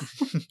hands.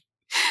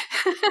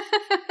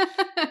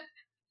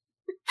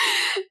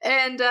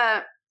 And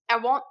I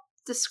won't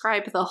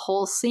describe the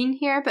whole scene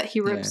here, but he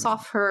rips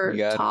off her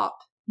top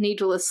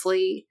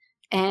needlessly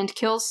and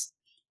kills.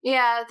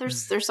 Yeah,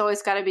 there's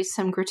always got to be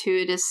some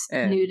gratuitous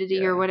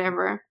nudity or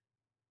whatever.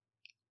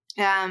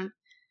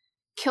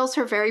 Kills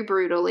her very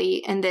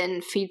brutally and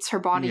then feeds her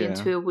body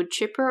into a wood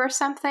chipper or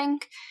something.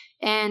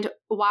 And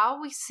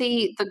while we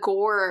see the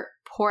gore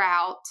pour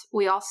out,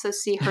 we also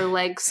see her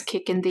legs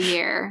kick in the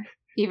air,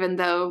 even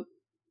though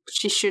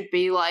she should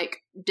be, like,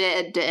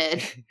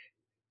 dead.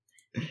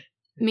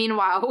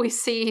 Meanwhile, we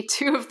see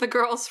two of the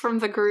girls from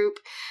the group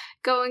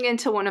going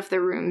into one of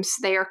the rooms.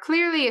 They are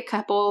clearly a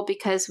couple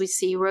because we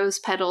see rose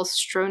petals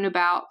strewn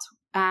about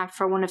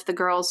from one of the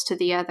girls to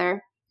the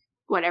other.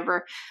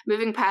 Whatever.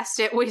 Moving past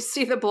it, we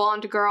see the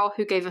blonde girl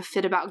who gave a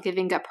fit about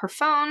giving up her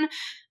phone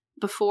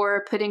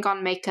before putting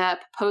on makeup,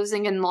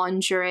 posing in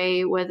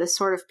lingerie with a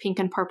sort of pink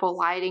and purple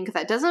lighting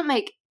that doesn't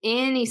make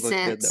any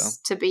sense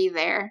to be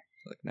there.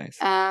 Look nice.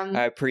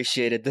 I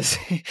appreciated this.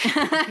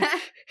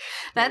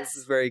 This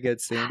is a very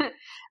good scene.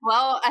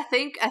 Well, I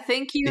think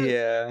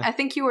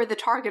you were the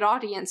target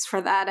audience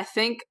for that. I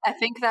think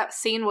that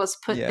scene was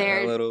put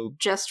there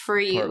just for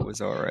you. Part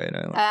was all right.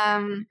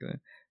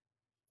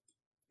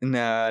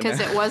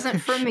 Because it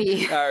wasn't for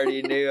me. I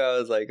already knew. I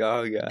was like,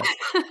 oh god.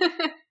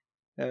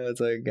 I was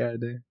like, god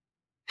damn.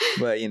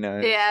 But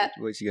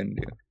what you gonna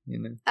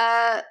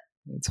do?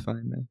 It's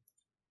fine now.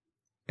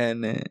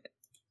 And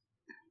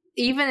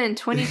even in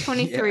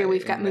 2023,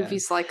 we've got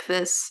movies like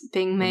this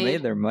being made. They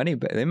made their money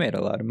back. They made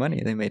a lot of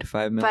money. They made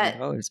 $5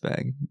 million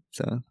back.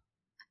 So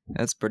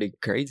that's pretty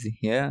crazy.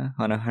 Yeah,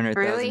 on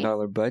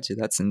 $100,000 budget,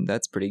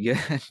 that's pretty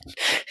good.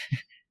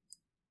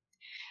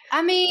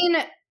 I mean.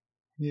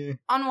 Yeah.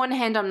 On one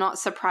hand, I'm not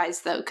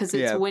surprised though, because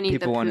it's Winnie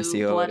the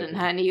Pooh, Blood and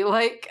Honey.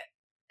 Like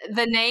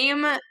the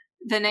name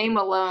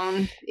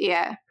alone,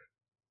 yeah.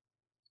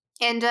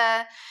 And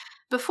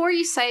before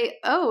you say,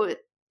 "Oh,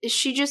 is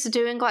she just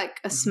doing like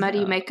a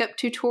smutty makeup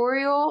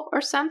tutorial or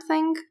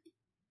something?"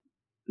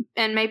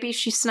 And maybe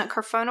she snuck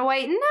her phone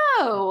away.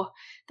 No,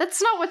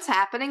 that's not what's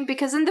happening,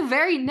 because in the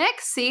very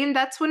next scene,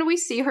 that's when we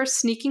see her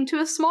sneaking to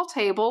a small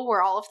table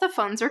where all of the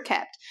phones are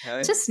kept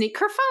to sneak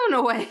her phone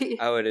away.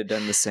 I would have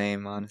done the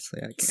same,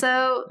 honestly.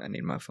 I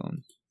need my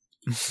phone.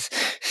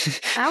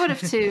 I would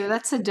have too.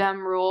 That's a dumb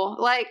rule.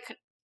 Like,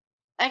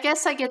 I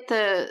guess I get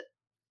the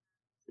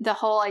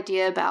whole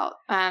idea about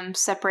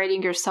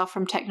separating yourself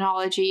from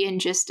technology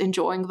and just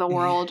enjoying the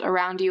world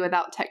around you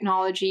without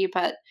technology,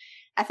 but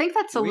I think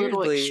that's a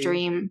little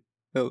extreme.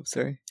 Oh,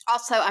 sorry.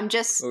 Also, I'm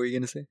just... What were you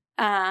going to say?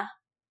 I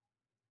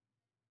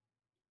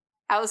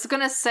was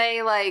going to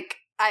say, like,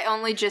 I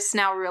only just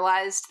now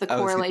realized the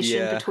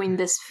correlation between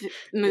this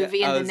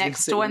movie and the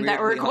next one that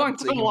we're going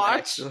to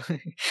watch.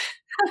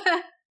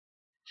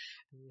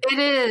 It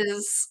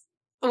is.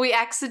 We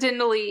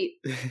accidentally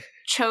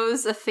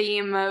chose a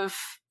theme of,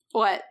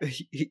 what?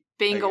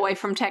 Being away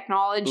from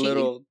technology.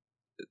 A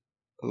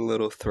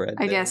little thread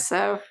I guess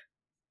so.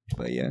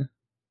 But yeah.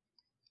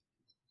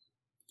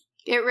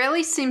 It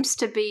really seems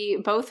to be,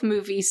 both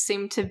movies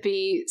seem to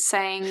be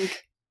saying,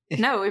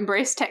 no,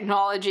 embrace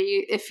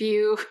technology. If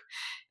you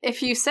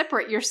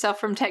separate yourself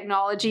from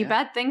technology,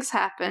 bad things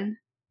happen.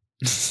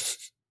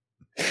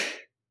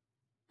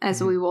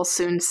 As we will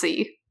soon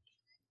see.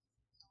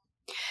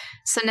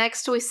 So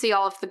next we see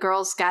all of the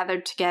girls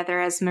gathered together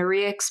as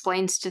Maria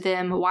explains to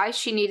them why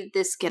she needed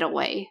this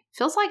getaway.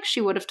 Feels like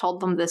she would have told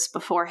them this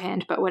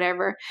beforehand, but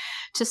whatever.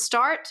 To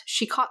start,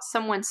 she caught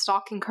someone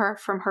stalking her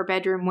from her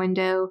bedroom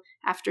window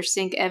after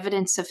seeing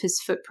evidence of his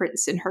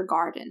footprints in her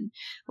garden.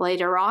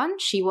 Later on,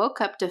 she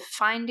woke up to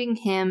finding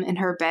him in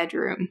her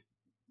bedroom.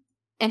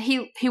 And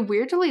he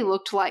weirdly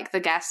looked like the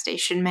gas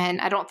station man.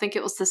 I don't think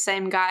it was the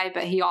same guy,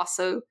 but he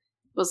also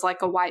was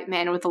like a white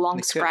man with a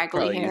long,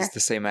 scraggly hair. Used the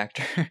same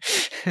actor.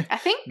 I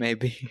think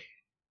maybe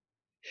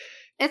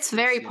it's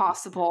very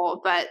possible,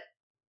 but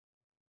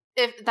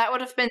if that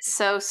would have been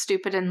so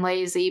stupid and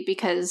lazy,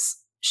 because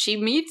she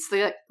meets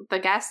the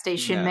gas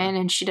station man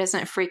and she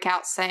doesn't freak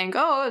out saying,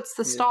 "Oh, it's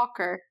the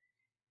stalker."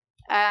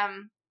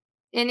 In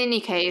any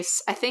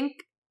case, I think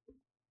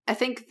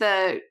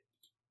the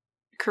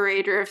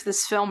creator of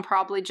this film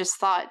probably just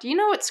thought, you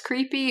know what's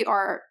creepy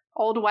are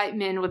old white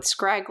men with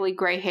scraggly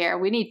gray hair.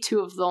 We need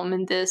two of them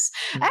in this.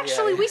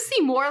 Actually, we see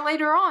more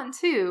later on,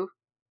 too.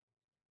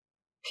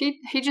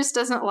 He just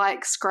doesn't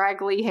like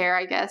scraggly hair,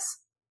 I guess.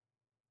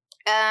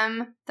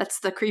 That's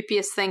the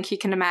creepiest thing he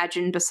can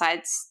imagine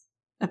besides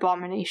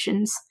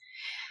abominations.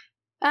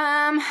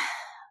 God,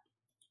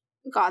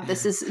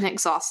 this is an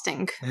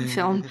exhausting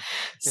film.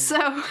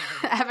 So,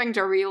 having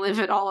to relive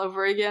it all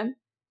over again.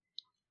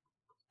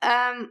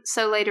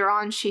 So later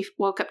on, she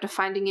woke up to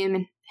finding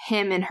him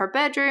in her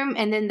bedroom,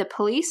 and then the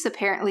police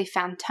apparently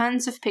found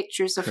tons of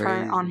pictures of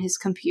her on his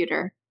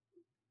computer.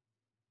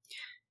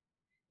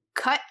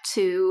 Cut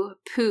to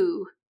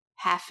Pooh,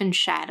 half in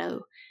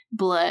shadow,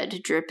 blood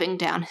dripping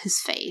down his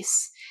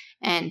face,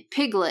 and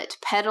Piglet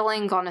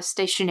pedaling on a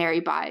stationary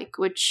bike,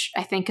 which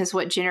I think is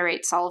what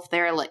generates all of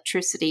their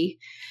electricity.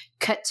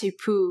 Cut to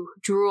Pooh,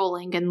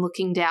 drooling and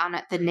looking down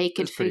at the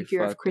naked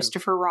figure of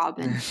Christopher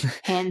Robin,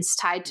 hands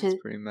tied to...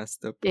 That's pretty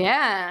messed up.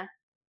 Yeah.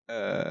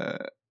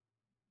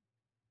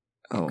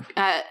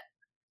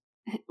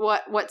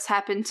 What's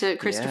happened to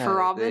Christopher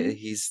Robin?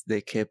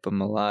 They kept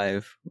him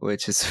alive,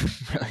 which is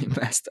really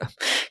messed up.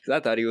 Because I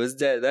thought he was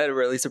dead. That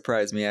really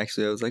surprised me,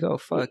 actually. I was like, oh,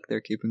 fuck, they're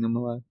keeping him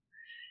alive.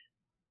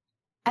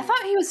 I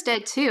thought he was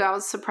dead, too. I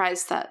was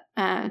surprised that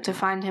to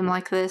find him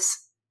like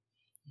this.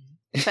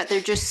 But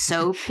they're just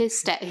so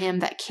pissed at him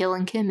that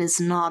killing him is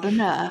not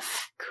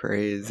enough.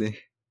 Crazy.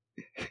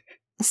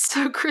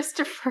 So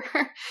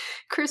Christopher's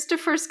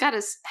got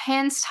his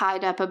hands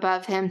tied up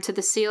above him to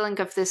the ceiling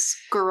of this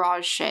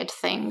garage shed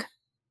thing.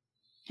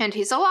 And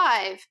he's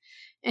alive.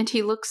 And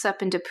he looks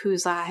up into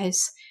Pooh's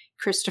eyes.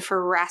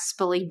 Christopher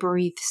raspily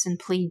breathes and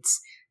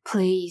pleads,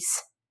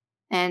 "Please,"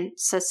 and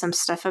says some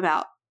stuff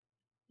about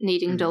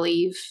needing to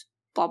leave,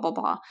 blah, blah,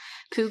 blah.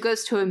 Pooh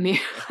goes to a mirror.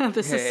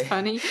 This is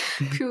funny.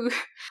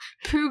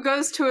 Pooh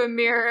goes to a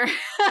mirror.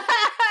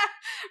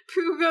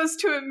 Pooh goes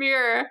to a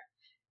mirror.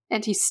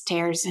 And he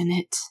stares in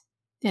it.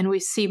 And we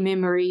see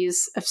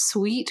memories of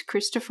sweet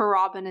Christopher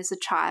Robin as a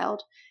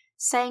child,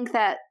 saying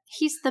that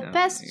he's the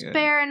best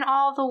bear in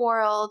all the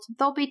world.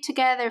 They'll be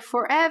together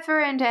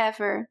forever and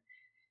ever.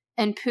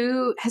 And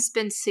Pooh has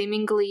been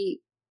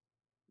seemingly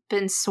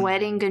been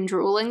sweating and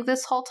drooling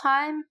this whole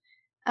time.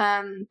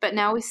 But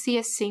now we see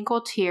a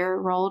single tear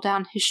roll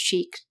down his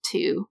cheek,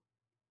 too.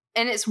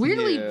 And it's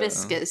weirdly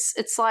viscous.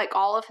 It's like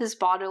all of his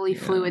bodily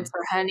fluids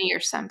are honey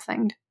or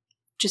something.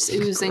 Just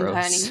oozing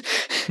honey.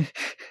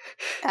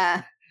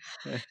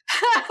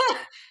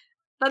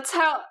 That's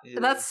how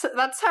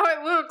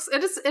it looks.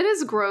 It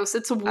is gross.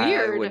 It's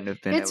weird. I wouldn't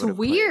have been able to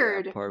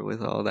play that part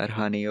with all that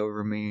honey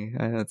over me.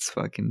 That's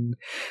fucking.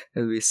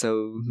 It'd be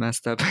so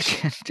messed up. I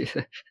can't do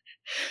that.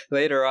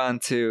 Later on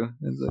too.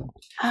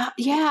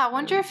 I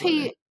wonder if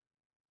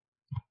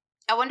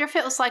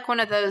it was like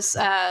one of those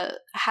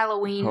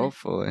Halloween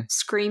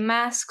scream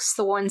masks,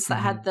 the ones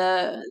that had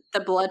the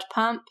blood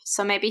pump.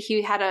 So maybe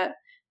he had a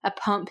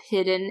pump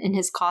hidden in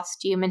his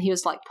costume, and he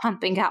was like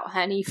pumping out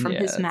honey from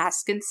his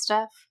mask and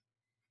stuff.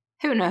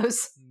 Who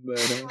knows?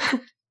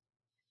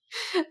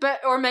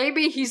 But or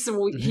maybe he's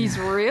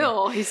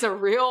real. He's a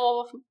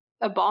real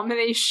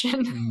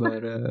abomination.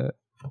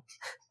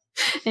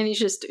 And he's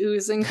just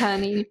oozing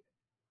honey.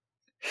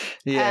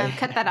 Yeah.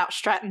 Cut that out,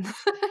 Stratton.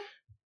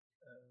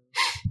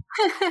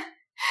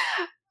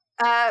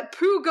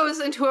 Pooh goes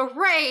into a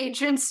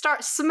rage and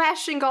starts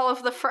smashing all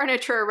of the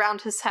furniture around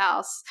his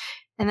house.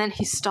 And then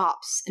he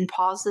stops and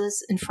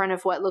pauses in front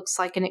of what looks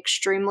like an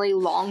extremely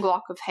long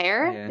lock of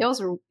hair. Yeah. It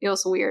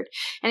was weird.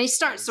 And he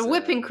starts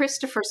whipping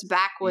Christopher's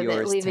back with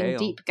it, leaving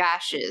deep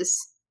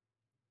gashes.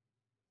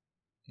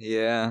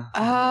 Yeah.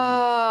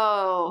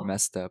 Oh.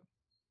 Messed up.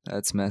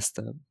 That's messed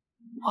up.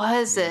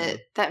 Was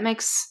it? That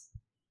makes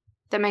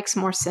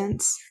more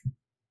sense.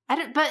 I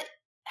don't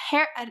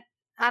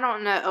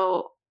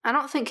know. I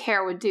don't think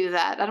hair would do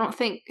that. I don't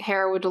think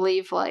hair would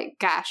leave like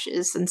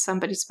gashes in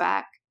somebody's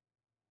back.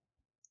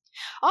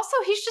 Also,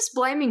 he's just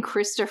blaming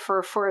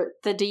Christopher for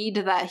the deed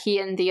that he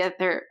and the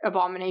other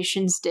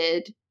abominations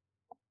did.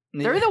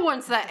 They're the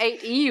ones that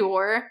ate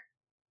Eeyore.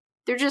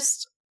 They're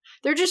just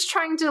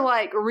trying to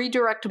like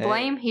redirect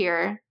blame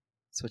here.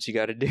 That's what you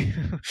got to do.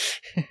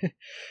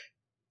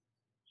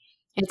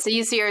 It's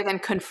easier than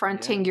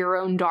confronting your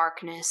own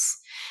darkness.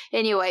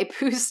 Anyway,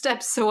 Pooh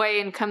steps away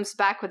and comes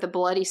back with a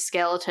bloody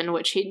skeleton,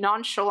 which he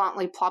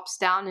nonchalantly plops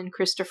down in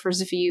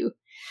Christopher's view.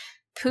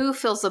 Pooh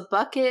fills a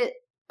bucket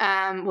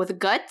with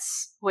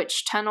guts,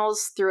 which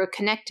tunnels through a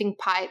connecting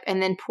pipe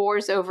and then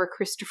pours over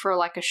Christopher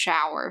like a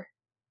shower.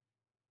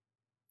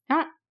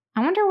 I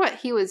wonder what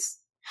he was...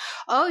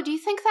 Oh, do you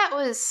think that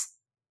was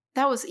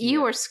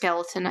Eeyore's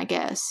skeleton, I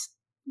guess?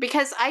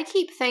 Because I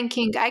keep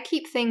thinking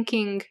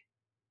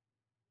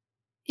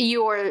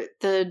Eeyore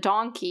the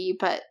donkey,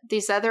 but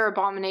these other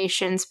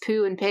abominations,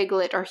 Pooh and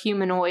Piglet, are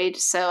humanoid,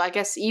 so I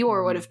guess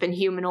Eeyore would have been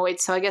humanoid,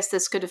 so I guess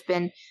this could have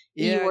been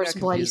Eeyore's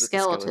bloody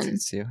skeleton.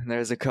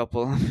 There's a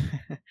couple.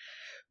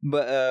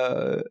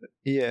 But,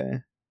 yeah.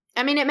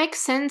 I mean, it makes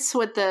sense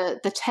with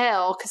the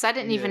tail, because I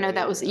didn't even know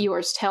that was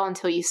Eeyore's tail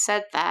until you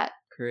said that.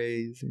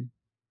 Crazy.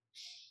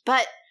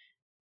 But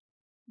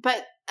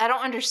I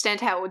don't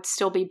understand how it would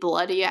still be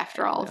bloody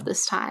after all of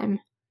this time.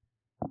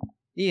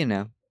 You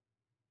know.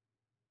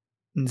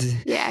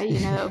 Yeah, I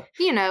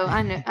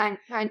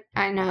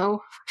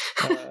know.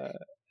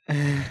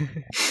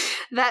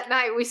 That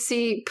night we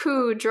see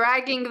Pooh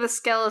dragging the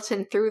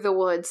skeleton through the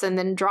woods and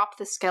then drop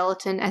the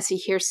skeleton as he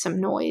hears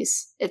some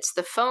noise. It's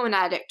the phone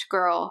addict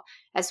girl,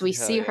 as we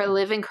see her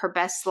living her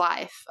best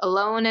life,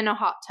 alone in a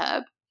hot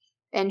tub.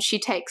 And she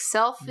takes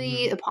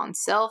selfie upon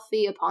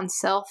selfie upon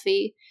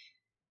selfie.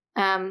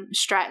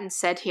 Stratton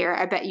said here,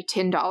 I bet you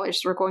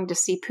 $10 we're going to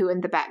see Pooh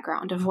in the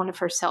background of one of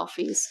her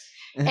selfies.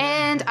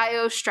 And I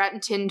owe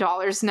Stratton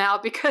 $10 now,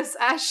 because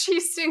as she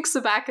sinks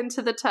back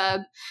into the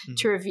tub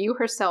to review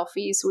her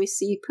selfies, we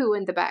see Pooh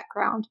in the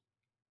background.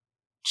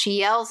 She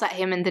yells at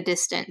him in the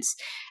distance,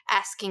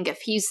 asking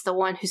if he's the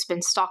one who's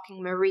been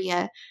stalking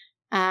Maria.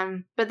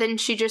 But then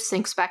she just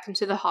sinks back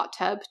into the hot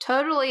tub,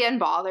 totally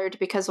unbothered,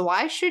 because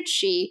why should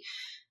she?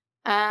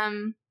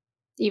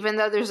 Even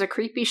though there's a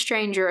creepy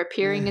stranger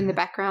appearing in the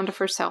background of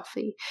her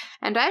selfie.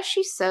 And as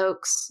she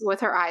soaks, with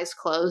her eyes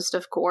closed,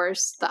 of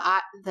course,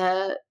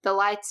 the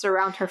lights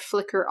around her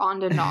flicker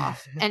on and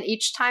off. And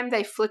each time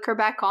they flicker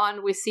back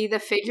on, we see the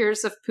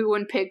figures of Pooh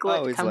and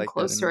Piglet come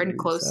closer and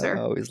closer.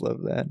 I always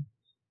love that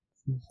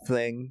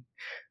thing,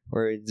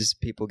 where it's just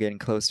people getting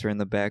closer in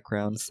the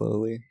background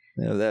slowly.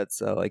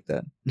 I like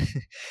that.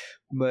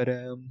 But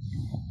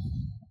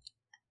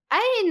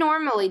I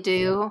normally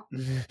do.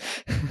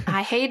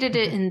 I hated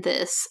it in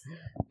this.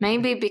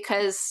 Maybe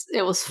because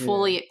it was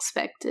fully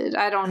expected.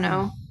 I don't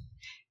know.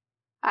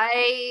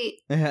 I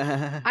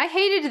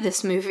hated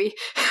this movie.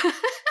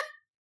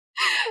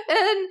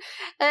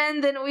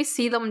 and then we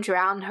see them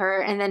drown her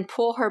and then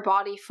pull her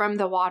body from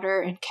the water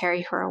and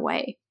carry her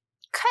away.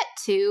 Cut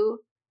to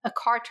a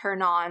car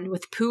turn on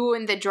with Pooh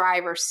in the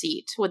driver's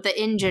seat with the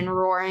engine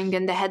roaring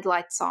and the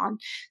headlights on.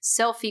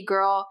 Selfie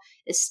girl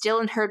is still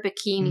in her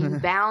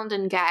bikini, bound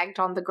and gagged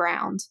on the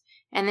ground.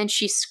 And then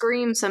she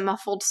screams a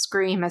muffled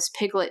scream as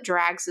Piglet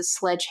drags his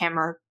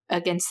sledgehammer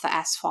against the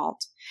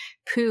asphalt.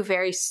 Pooh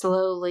very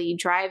slowly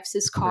drives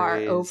his car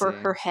over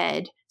her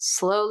head,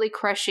 slowly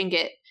crushing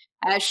it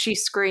as she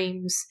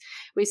screams.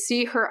 We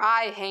see her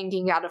eye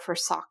hanging out of her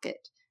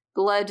socket,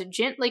 blood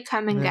gently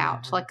coming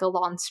out like a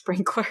lawn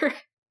sprinkler.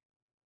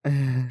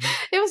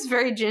 It was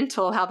very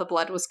gentle how the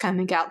blood was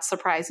coming out,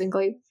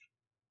 surprisingly.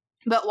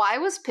 But why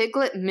was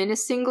Piglet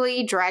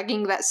menacingly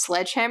dragging that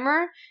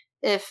sledgehammer?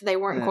 If they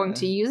weren't going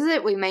to use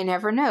it, we may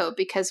never know,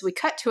 because we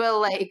cut to a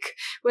lake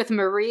with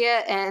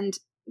Maria and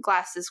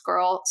Glasses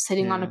Girl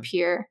sitting on a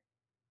pier.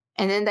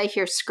 And then they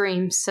hear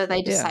screams, so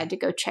they decide to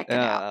go check it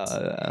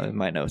out.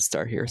 My notes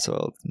start here, so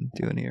I'll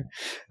do it here.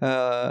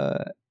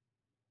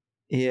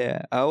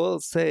 Yeah, I will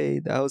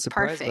say I was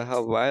surprised by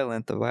how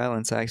violent the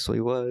violence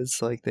actually was.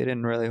 Like, they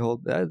didn't really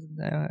hold that.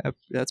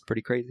 That's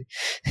pretty crazy.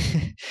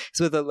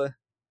 So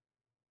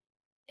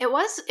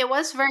it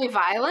was very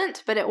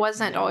violent, but it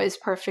wasn't always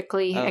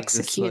perfectly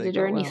executed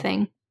or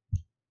anything.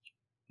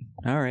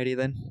 Well. Alrighty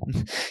then.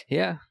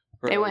 Yeah.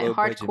 They went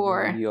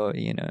hardcore.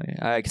 Movie,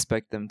 I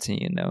expect them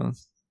to,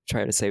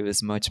 try to save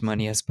as much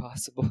money as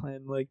possible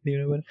and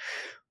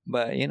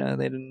but they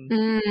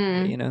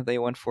didn't. They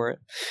went for it.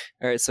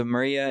 All right, so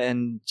Maria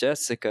and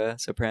Jessica,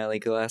 so apparently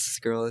Glasses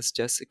Girl is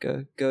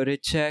Jessica, go to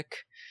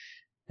check,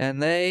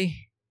 and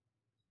they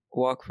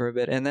walk for a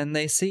bit, and then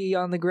they see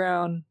on the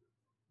ground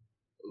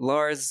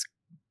Laura's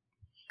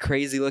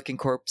crazy looking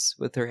corpse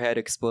with her head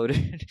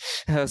exploded.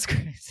 That was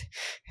crazy.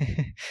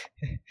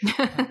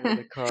 Under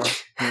the car.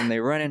 And they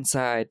run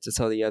inside to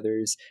tell the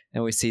others,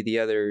 and we see the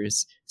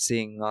others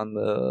seeing on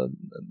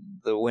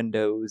the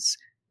windows,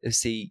 they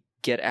see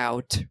 "Get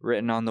Out"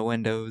 written on the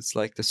windows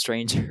like the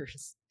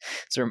strangers.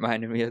 It's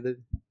reminding me of I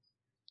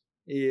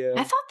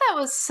thought that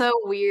was so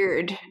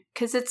weird,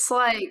 because it's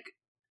like,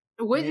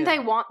 wouldn't they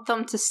want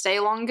them to stay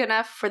long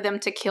enough for them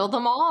to kill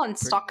them all and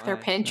stock their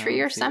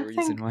pantry or something?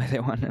 Reason why they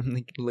want them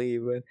to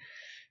leave, but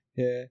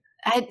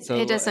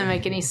it doesn't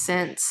make any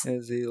sense.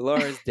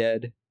 Laura's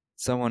dead.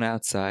 Someone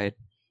outside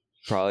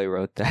probably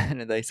wrote that,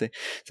 and they say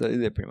so.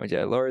 They're pretty much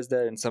Laura's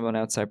dead, and someone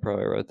outside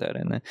probably wrote that,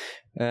 and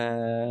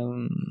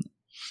then.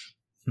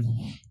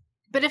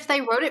 But if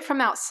they wrote it from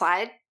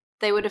outside,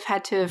 they would have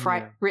had to have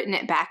written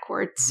it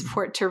backwards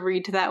for it to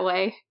read that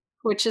way,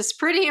 which is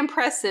pretty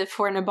impressive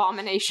for an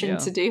abomination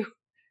to do.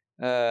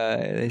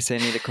 They say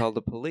they need to call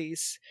the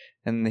police,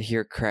 and they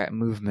hear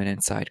movement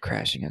inside,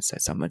 crashing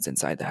inside. Someone's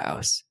inside the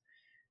house.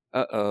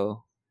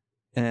 Uh-oh.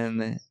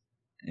 And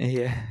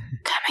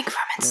coming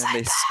from inside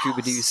and they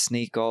Scooby-Doo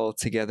sneak all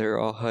together,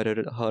 all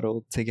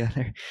huddled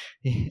together.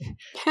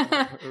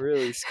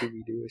 Really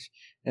Scooby-Doo-ish.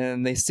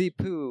 And they see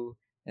Pooh,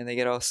 and they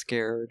get all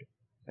scared.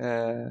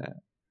 They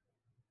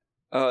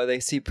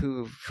see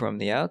Pooh from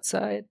the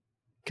outside?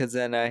 Because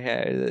then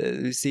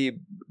we see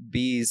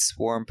bees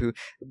swarm Pooh.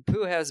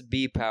 Pooh has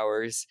bee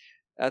powers.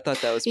 I thought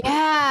that was he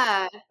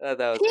has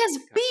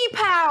bee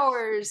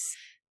powers!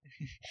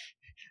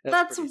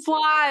 That's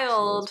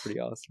wild. That's pretty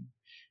awesome.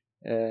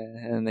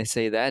 And they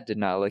say that did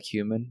not look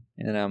human.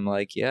 And I'm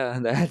like, yeah,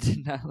 that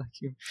did not look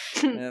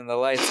human. And the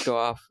lights go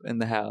off in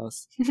the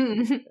house.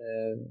 And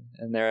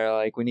they're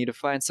like, we need to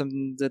find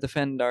something to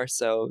defend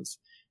ourselves.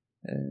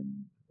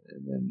 And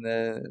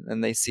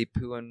then they see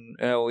Pooh and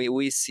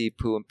we see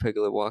Pooh and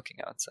Piglet walking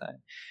outside.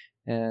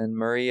 And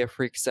Maria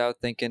freaks out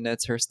thinking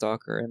that's her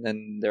stalker. And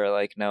then they're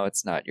like, no,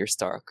 it's not your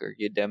stalker,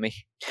 you dummy.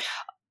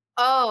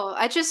 Oh,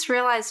 I just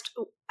realized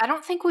I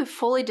don't think we've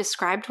fully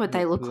described what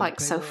they look like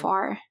so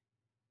far.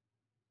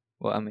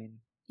 Well, I mean,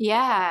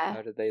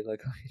 how do they look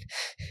like?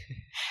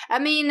 I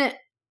mean,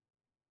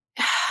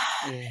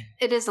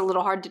 it is a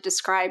little hard to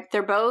describe.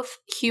 They're both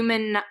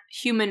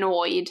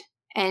humanoid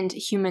and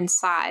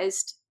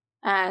human-sized.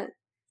 A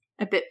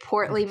bit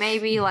portly,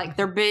 maybe. Like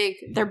they're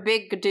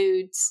big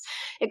dudes,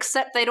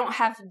 except they don't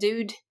have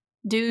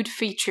dude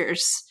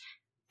features.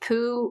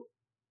 Pooh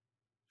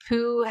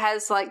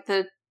has like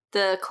the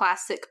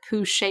classic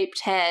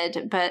Pooh-shaped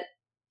head, but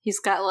he's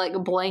got like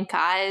blank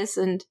eyes,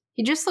 and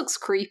he just looks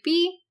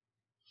creepy.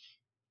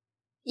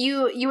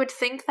 You would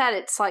think that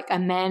it's like a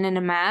man in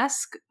a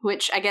mask,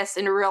 which I guess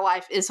in real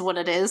life is what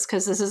it is,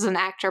 because this is an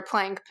actor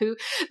playing Pooh.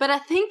 But I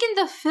think in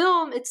the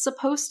film it's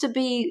supposed to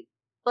be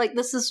like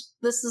this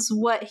is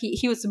what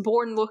he was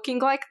born looking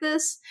like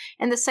this,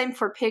 and the same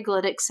for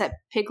Piglet, except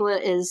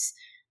Piglet is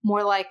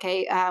more like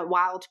a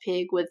wild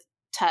pig with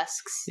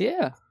tusks.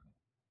 Yeah.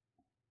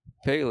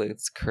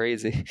 Piglet's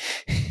crazy.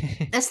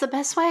 That's the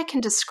best way I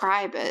can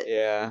describe it.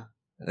 Yeah.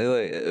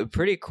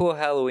 Pretty cool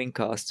Halloween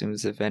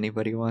costumes. If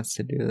anybody wants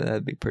to do that,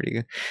 that'd be pretty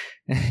good.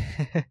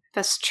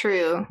 That's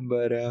true.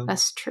 But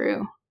that's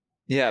true.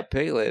 Yeah,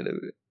 Piglet.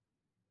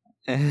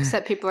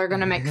 Except people are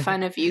gonna make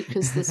fun of you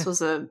because this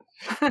was a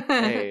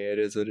hey, it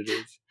is what it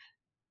is.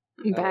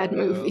 Bad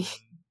movie.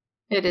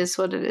 It is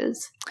what it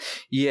is.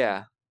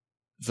 Yeah.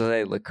 So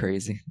they look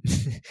crazy,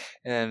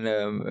 and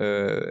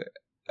Maria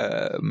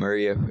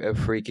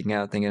freaking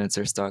out, thinking it's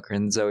her stalker,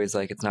 and Zoe's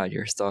like, "It's not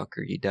your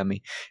stalker, you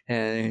dummy."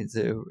 And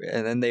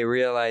then they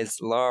realize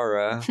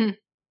Laura,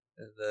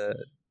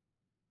 the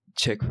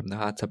chick from the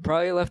hot tub,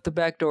 probably left the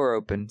back door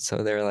open.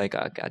 So they're like,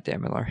 "Oh, God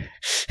damn it, Laura!"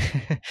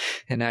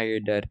 And now you're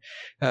dead.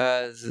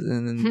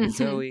 And then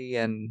Zoe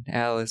and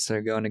Alice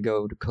are going to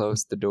go to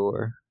close the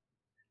door.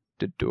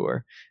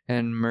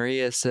 And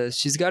Maria says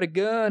she's got a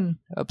gun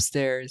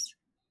upstairs.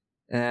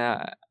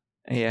 Yeah.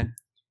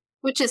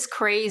 Which is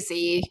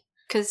crazy,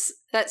 because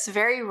that's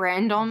very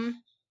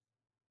random,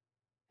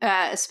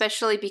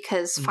 especially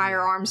because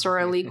firearms are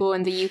illegal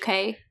in the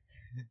UK.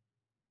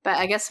 But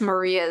I guess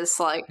Maria is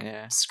like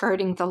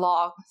skirting the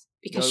law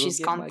because she's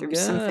gone through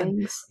some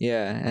things.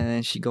 Yeah, and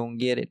then she go and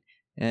get it.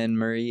 And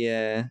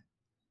Maria...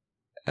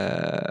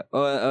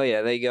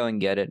 they go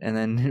and get it, and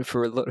then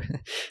for a little,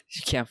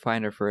 she can't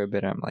find her for a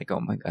bit. I'm like, oh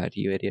my God,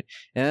 you idiot!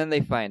 And then they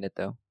find it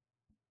though.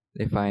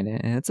 They find it,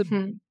 and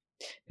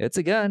it's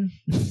a gun.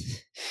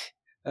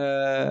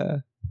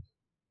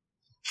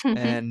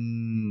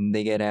 And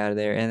they get out of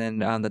there, and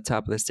then on the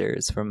top of the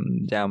stairs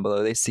from down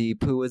below, they see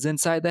Pooh is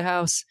inside the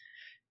house.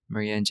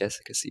 Maria and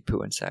Jessica see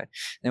Pooh inside.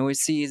 Then we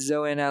see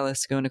Zoe and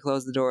Alice going to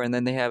close the door, and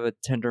then they have a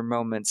tender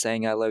moment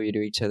saying "I love you" to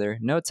each other.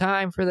 No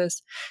time for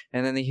this.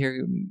 And then they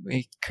hear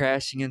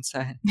crashing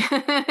inside.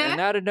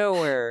 And out of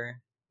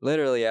nowhere,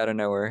 literally out of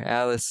nowhere,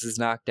 Alice is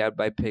knocked out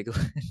by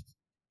Piglet.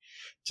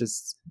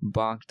 Just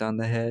bonked on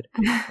the head.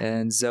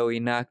 And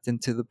Zoe knocked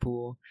into the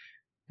pool.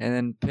 And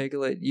then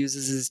Piglet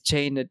uses his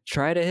chain to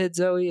try to hit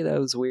Zoe. That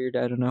was weird.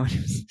 I don't know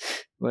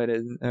what it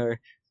is. Or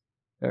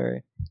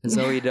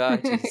Zoe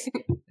dodges.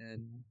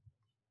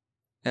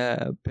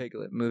 And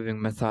Piglet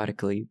moving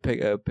methodically.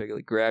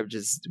 Piglet grabs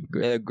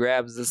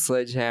the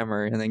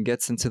sledgehammer and then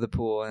gets into the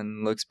pool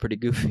and looks pretty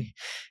goofy.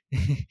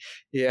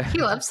 Yeah. He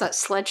loves that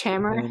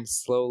sledgehammer. And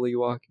slowly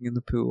walking in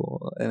the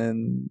pool. And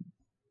then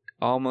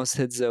almost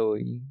hit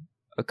Zoe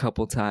a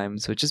couple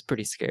times, which is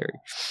pretty scary.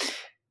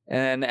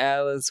 And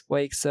Alice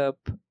wakes up.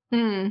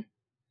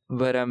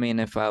 But I mean,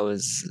 if I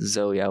was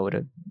Zoe, I would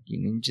have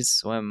just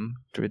swim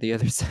through the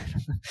other side.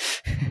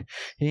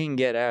 He can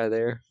get out of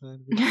there.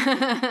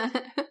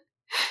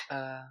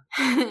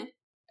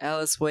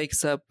 Alice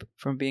wakes up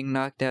from being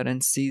knocked out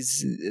and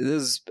sees...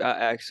 I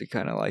actually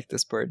kind of like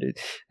this part, dude.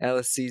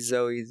 Alice sees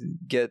Zoe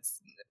gets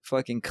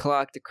fucking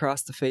clocked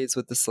across the face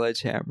with the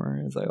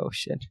sledgehammer. It's like, oh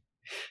shit.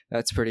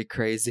 That's pretty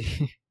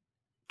crazy.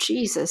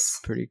 Jesus.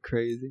 Pretty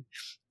crazy.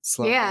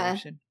 Slow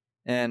motion.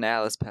 And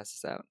Alice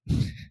passes out.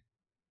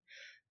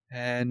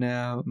 And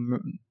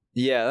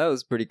that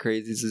was pretty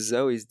crazy. So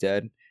Zoe's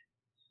dead.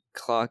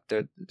 Clocked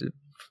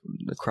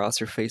across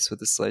her face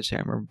with a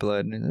sledgehammer,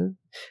 blood. That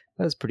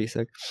was pretty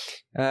sick.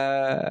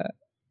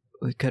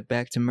 We cut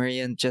back to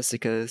Maria and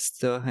Jessica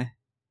still.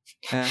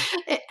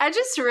 I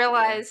just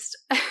realized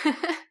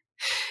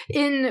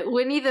in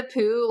Winnie the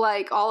Pooh,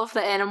 like, all of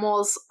the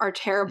animals are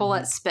terrible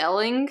at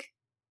spelling,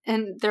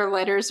 and their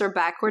letters are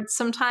backwards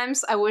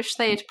sometimes. I wish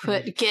they had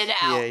put "get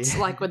out"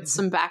 like with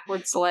some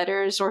backwards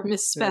letters or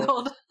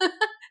misspelled.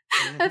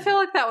 I feel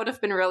like that would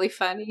have been really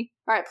funny.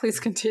 All right, please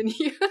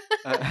continue.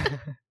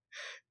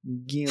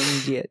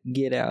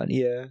 Get out,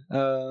 yeah.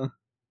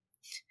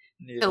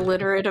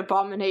 Illiterate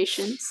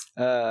abominations.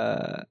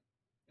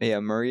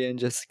 Maria and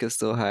Jessica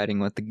still hiding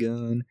with the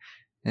gun,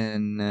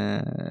 and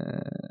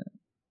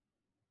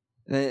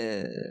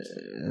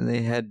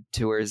they head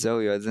to where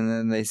Zoe was, and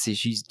then they see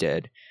she's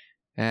dead,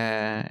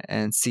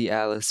 and see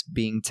Alice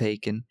being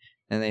taken,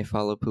 and they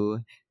follow Pooh,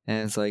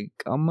 and it's like,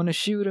 I'm gonna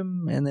shoot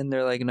him, and then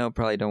they're like, no,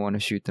 probably don't want to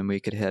shoot them, we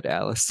could hit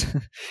Alice.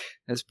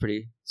 That's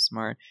pretty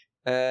smart.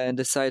 And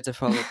decide to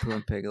follow Pooh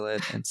and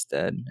Piglet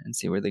instead and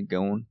see where they're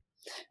going.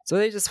 So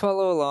they just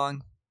follow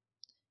along.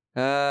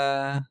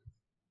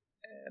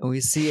 We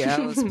see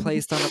Alice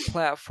placed on a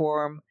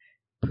platform,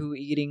 Pooh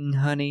eating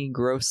honey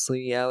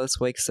grossly. Alice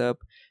wakes up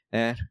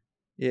and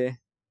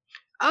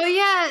Oh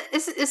yeah,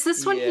 is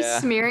this when he's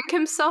smearing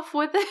himself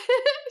with it?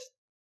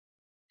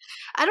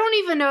 I don't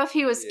even know if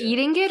he was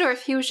eating it or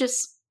if he was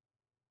just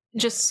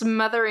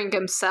smothering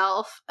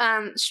himself.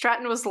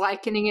 Stratton was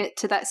likening it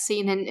to that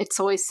scene in It's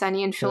Always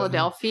Sunny in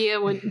Philadelphia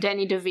when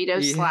Danny DeVito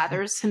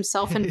slathers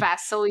himself in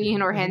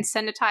Vaseline or hand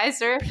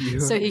sanitizer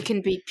so he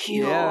can be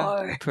pure.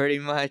 Yeah, pretty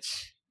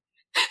much.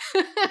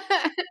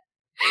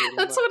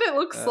 That's what it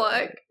looks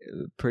like.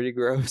 Pretty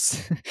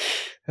gross.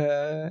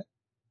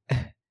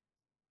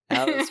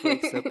 Alice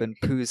wakes up and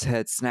Pooh's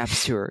head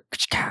snaps to her.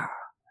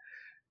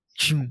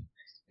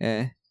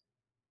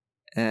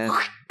 and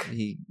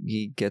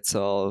he gets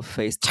all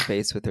face to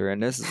face with her,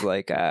 and this is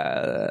like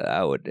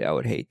I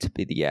would hate to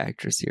be the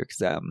actress here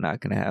because I'm not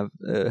gonna have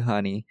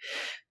honey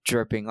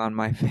dripping on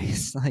my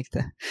face like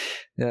that.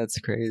 That's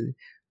crazy.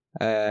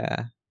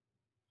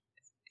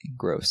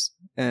 Gross.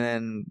 And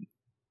then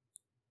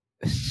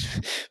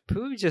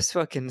Pooh just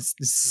fucking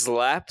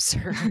slaps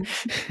her,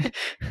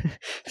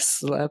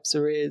 slaps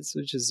her ass,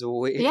 which is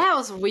weird. Yeah, it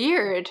was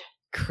weird.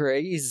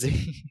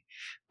 Crazy.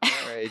 All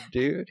right,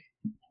 dude.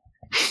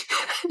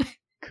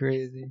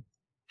 Crazy.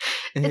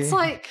 It's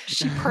like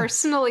she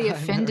personally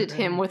offended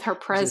him with her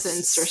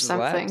presence or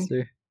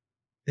something.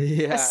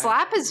 Yeah. A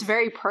slap is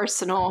very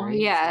personal.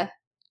 Crazy. Yeah.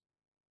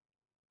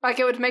 Like,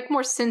 it would make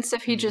more sense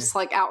if he just,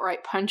 like,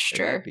 outright punched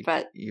her,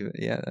 but...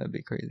 Yeah, that'd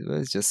be crazy. But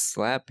it's just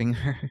slapping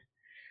her.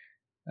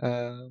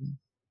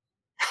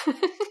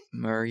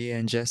 Maria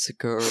and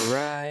Jessica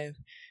arrive.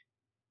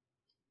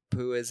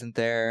 Pooh isn't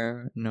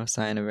there. No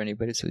sign of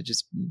anybody, so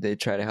they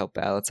try to help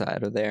Alex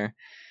out of there.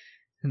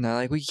 And they're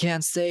like, we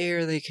can't stay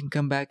here. They can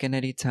come back at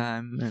any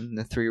time. And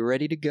the three are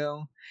ready to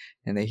go.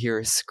 And they hear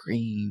a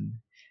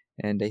scream.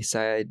 And they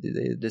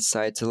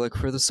decide to look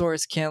for the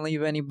source. Can't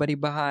leave anybody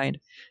behind.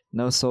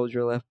 No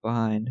soldier left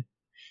behind.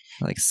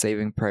 Like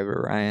Saving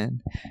Private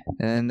Ryan.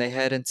 And they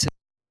head into...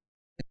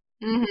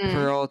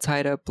 We're all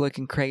tied up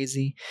looking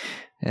crazy.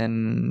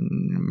 And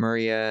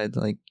Maria,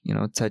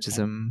 touches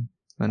him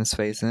on his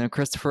face. And then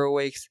Christopher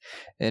awakes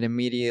and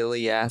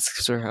immediately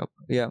asks for help.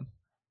 Yeah.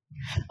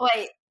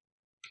 Wait.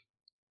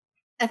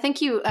 I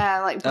think you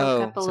broke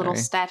up a little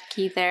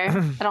staticky there.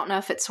 I don't know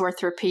if it's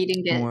worth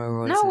repeating it.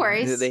 No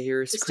worries. They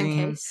hear a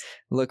scream.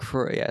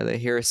 They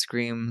hear a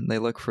scream. They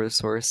look for a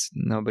source.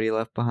 Nobody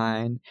left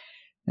behind.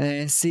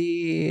 And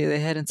they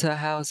head into a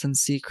house and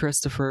see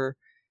Christopher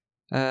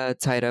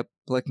tied up,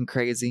 looking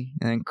crazy.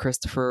 And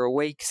Christopher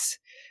awakes,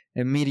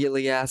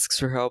 immediately asks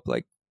for help,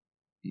 like,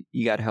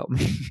 you gotta help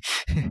me.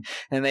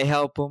 And they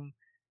help him.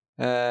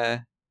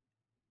 They,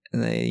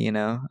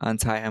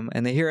 untie him.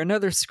 And they hear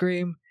another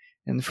scream.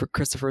 And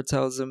Christopher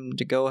tells him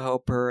to go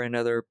help her,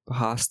 another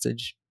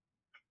hostage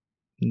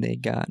they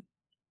got.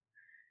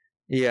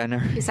 Yeah, no.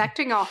 He's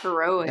acting all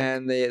heroic.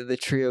 And the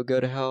trio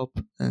go to help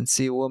and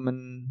see a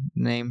woman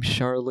named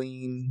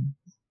Charlene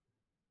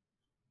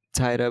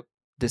tied up,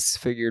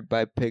 disfigured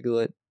by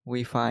Piglet.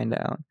 We find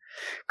out.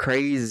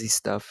 Crazy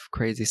stuff.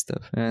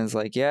 And it's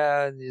like,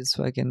 yeah, it's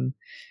fucking...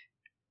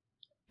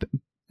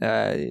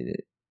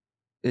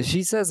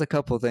 she says a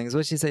couple things.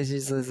 What she say? She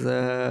says,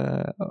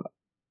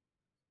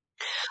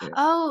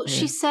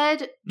 she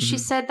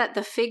said that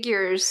the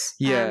figures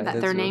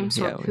that their names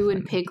were Pooh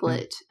and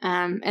Piglet,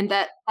 and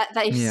that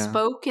they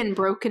spoke in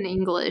broken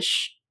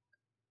English.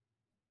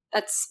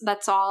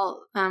 That's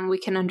all we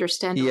can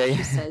understand what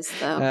she says,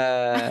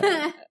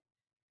 though.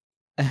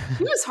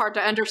 It was hard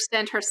to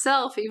understand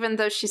herself, even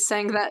though she's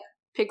saying that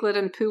Piglet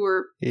and Pooh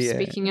were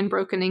speaking in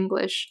broken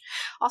English.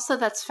 Also,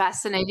 that's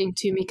fascinating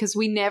to me because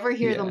we never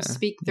hear them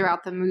speak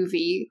throughout the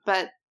movie,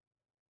 but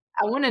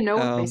I want to know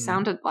what they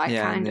sounded like,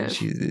 kind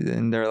of.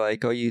 And they're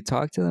like, oh, you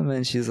talk to them?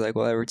 And she's like,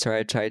 well, every time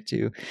I tried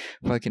to,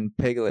 fucking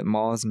Piglet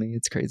mauls me.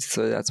 It's crazy.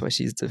 So that's why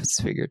she's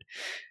disfigured.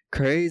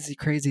 Crazy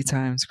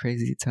times.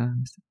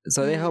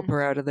 So they help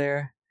her out of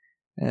there.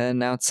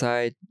 And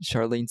outside,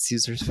 Charlene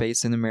sees her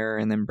face in the mirror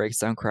and then breaks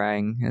down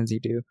crying, as you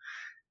do.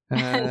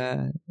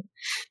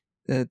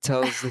 It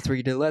tells the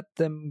three to let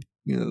them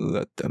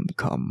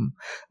come.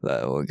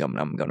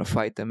 I'm gonna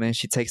fight them. And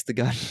she takes the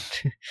gun.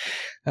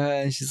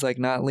 And she's like,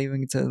 not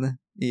leaving until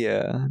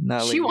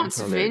she wants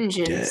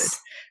vengeance.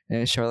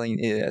 And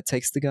Charlene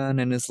takes the gun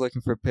and is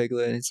looking for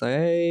Piglet. It's like,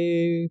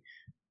 hey,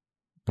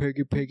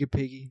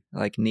 piggy,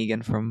 like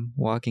Negan from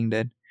Walking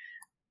Dead.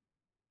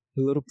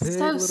 Little pig,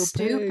 so little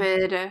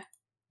stupid. Pig.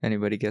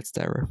 Anybody gets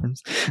that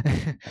reference?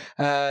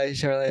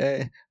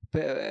 Charlene.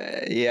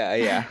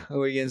 Yeah. What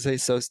were you gonna say?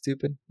 So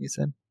stupid, you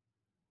said?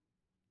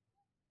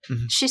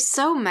 Mm-hmm. She's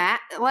so mad.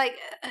 Like,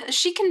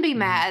 she can be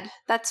mad.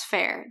 That's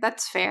fair.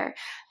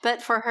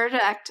 But for her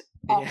to act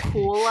all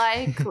cool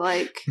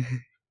like,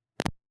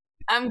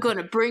 I'm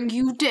gonna bring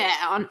you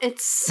down.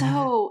 It's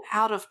so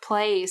out of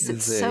place.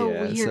 It's so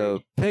weird.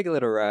 So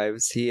Piglet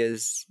arrives. He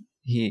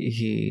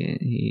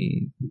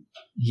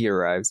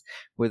arrives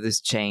with his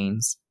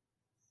chains.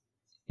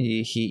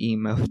 He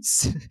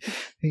emotes.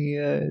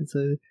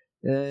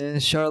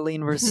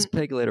 Charlene versus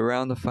Piglet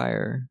around the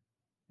fire,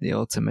 the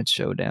ultimate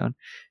showdown.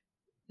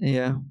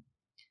 Yeah,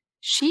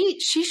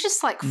 she's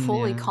just like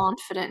fully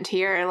confident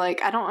here.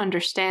 Like, I don't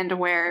understand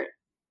where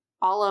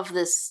all of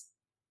this.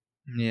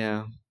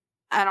 Yeah,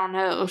 I don't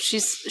know.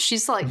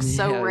 She's like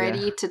so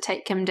ready to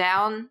take him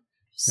down.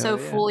 So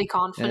fully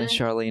confident. And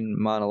Charlene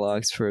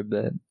monologues for a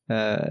bit.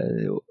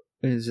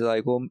 Is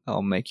like, well,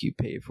 I'll make you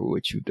pay for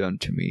what you've done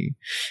to me.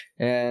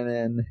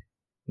 And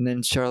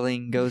then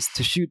Charlene goes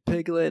to shoot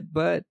Piglet,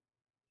 but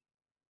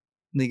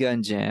the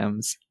gun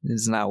jams.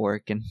 It's not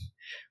working.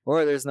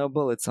 Or there's no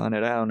bullets on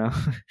it. I don't know.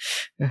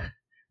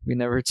 We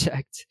never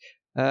checked.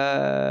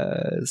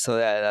 So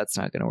that's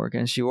not going to work.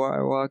 And she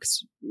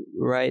walks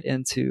right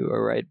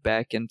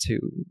back into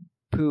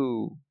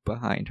Pooh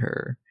behind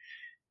her.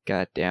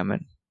 God damn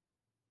it.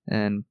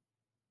 And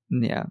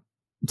yeah.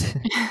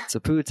 So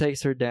Pooh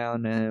takes her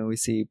down, and we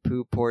see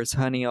Pooh pours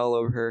honey all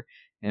over her,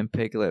 and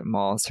Piglet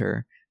mauls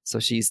her, so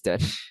she's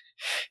dead.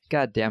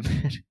 God damn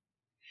it.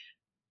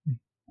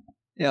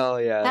 Oh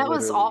yeah. That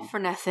was all for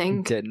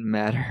nothing. Didn't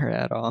matter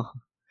at all.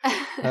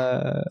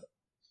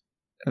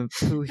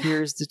 Pooh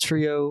hears the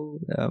trio.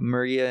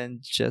 Maria and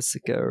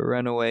Jessica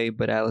run away,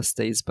 but Alice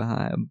stays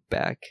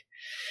back.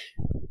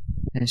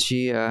 And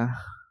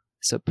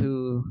so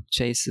Pooh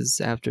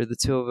chases after the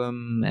two of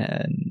them,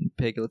 and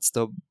Piglet's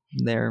still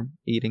there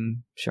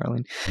eating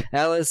Charlene.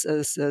 Alice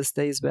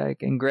stays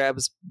back and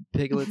grabs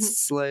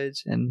Piglet's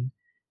sledge and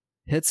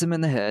hits him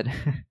in the head.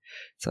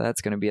 So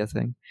that's going to be a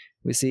thing.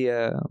 We see,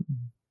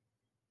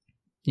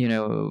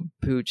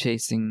 Pooh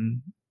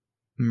chasing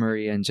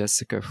Maria and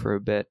Jessica for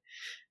a bit.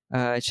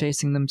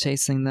 Chasing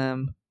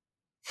them.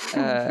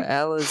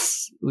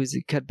 Alice, was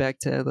it cut back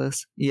to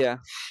Alice? Yeah.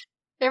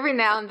 Every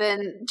now and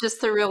then, just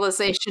the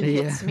realization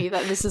hits me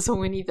that this is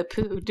Winnie the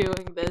Pooh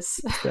doing this.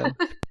 So,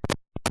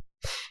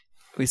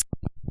 there's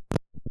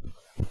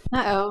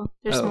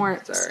more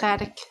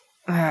static.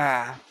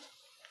 No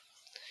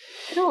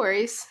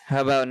worries.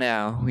 How about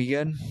now? We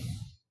good?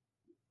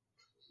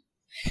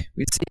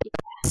 We see.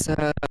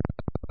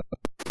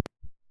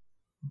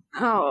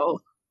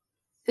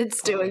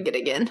 It's doing it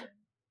again.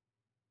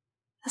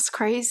 That's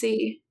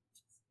crazy.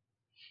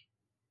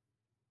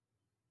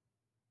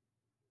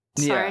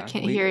 Sorry, I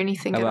can't hear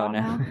anything at all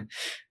now.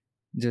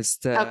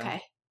 Just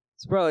okay.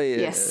 It's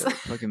probably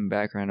fucking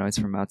background noise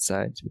from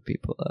outside to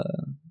people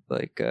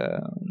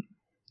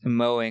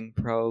mowing,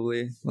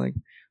 probably like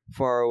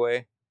far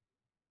away.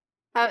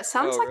 It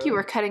sounds like you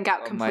were cutting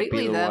out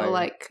completely though, wire.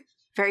 Like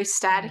very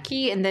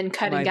staticky, and then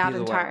cutting out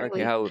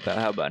entirely. Okay,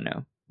 how about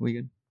now? We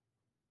good?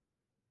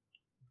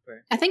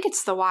 I think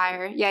it's the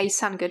wire. Yeah, you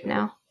sound good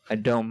now. I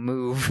don't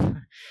move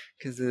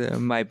because it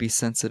might be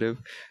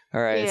sensitive.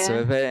 All right,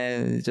 so if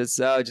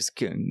I'll just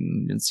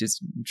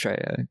try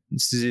to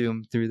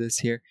zoom through this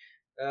here.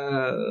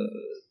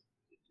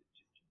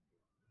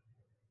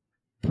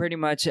 Pretty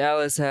much,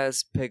 Alice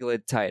has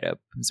Piglet tied up.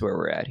 Is where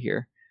we're at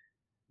here.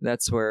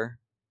 That's where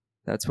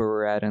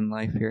we're at in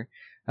life here.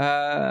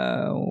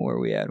 Where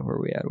we at?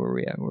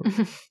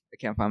 I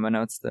can't find my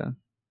notes though.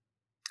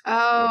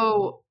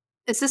 Oh,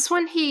 is this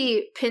when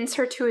he pins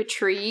her to a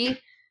tree?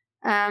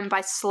 By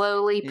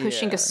slowly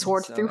pushing a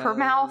sword through her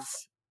mouth.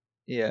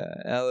 Yeah,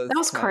 Alice. That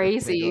was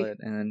crazy. Piglet,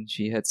 and then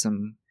she hits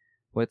him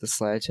with a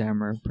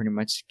sledgehammer. Pretty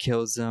much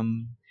kills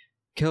him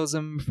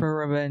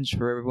for revenge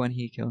for everyone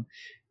he killed.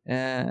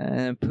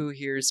 And Pooh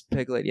hears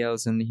Piglet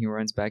yells, and he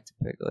runs back to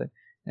Piglet.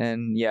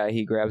 And yeah,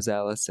 he grabs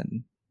Alice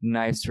and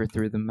knives her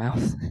through the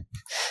mouth,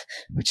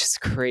 which is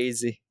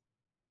crazy.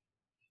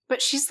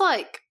 But she's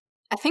like,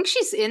 I think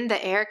she's in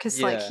the air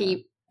because like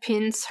he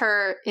pins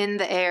her in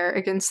the air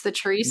against the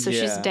tree, so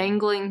she's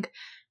dangling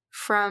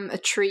from a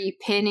tree,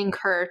 pinning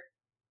her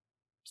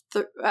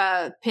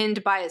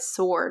pinned by a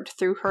sword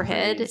through her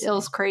head. It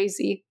was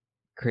crazy.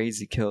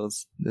 Crazy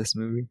kills, this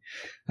movie.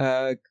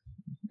 So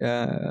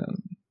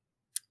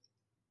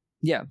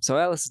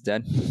Alice is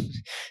dead.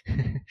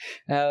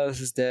 Alice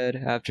is dead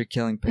after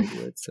killing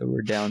Piglet, so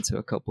we're down to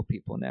a couple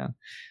people now.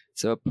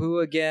 So Pooh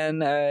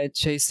again,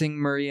 chasing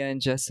Maria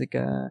and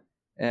Jessica.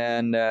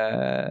 And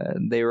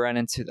they run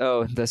into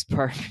this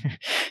part.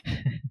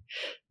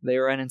 They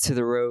run into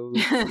the road,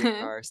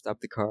 stop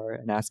the car,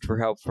 and ask for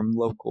help from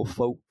local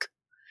folk.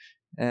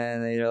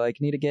 And they're like,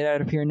 "Need to get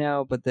out of here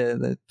now." But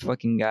the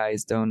fucking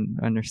guys don't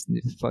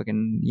understand.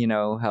 Fucking, you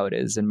know how it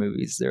is in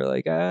movies. They're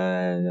like,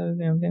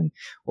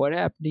 "What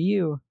happened to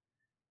you?"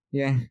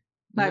 Yeah.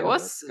 Like,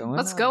 what's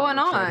going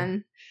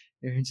on?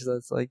 They're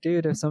just like,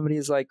 dude, if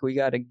somebody's like, "We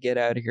gotta get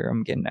out of here,"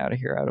 I'm getting out of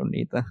here. I don't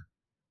need the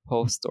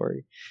whole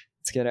story.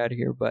 Let's get out of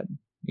here, but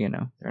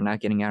they're not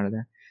getting out of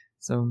there.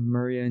 So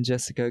Maria and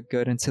Jessica go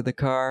into the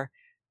car,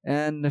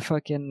 and the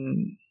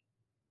fucking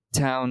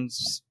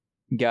town's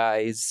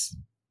guys,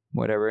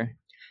 whatever.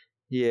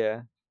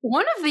 Yeah.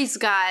 One of these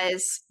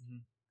guys,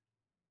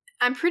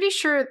 I'm pretty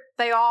sure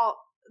they all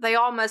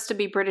must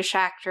be British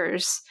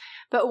actors,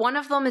 but one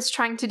of them is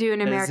trying to do an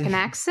American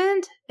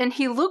accent, and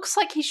he looks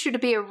like he should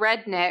be a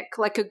redneck,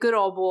 like a good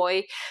old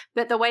boy,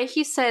 but the way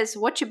he says,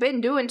 "What you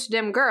been doing to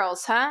them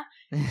girls, huh?"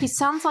 He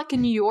sounds like a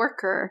New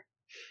Yorker.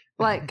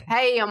 Like,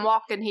 "Hey, I'm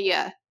walking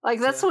here." Like,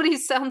 that's what he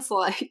sounds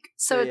like.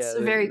 So it's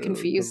very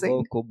confusing. The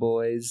local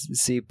boys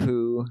see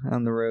Pooh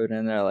on the road,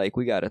 and they're like,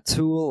 "We got to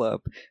tool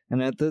up."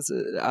 And this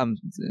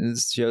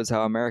shows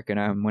how American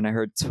I am. When I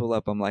heard tool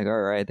up, I'm like,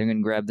 all right, they're going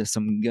to grab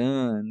some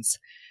guns.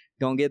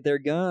 Gonna get their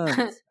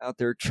guns out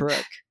their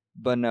truck.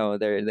 But no,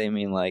 they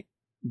mean like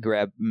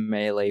grab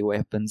melee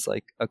weapons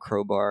like a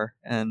crowbar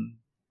and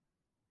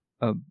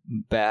a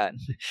bat.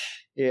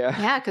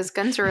 Yeah, because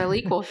guns are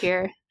illegal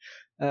here.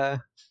 And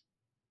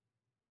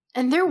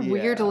they're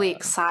weirdly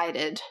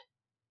excited.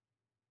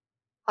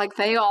 Like,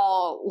 they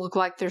all look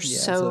like they're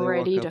so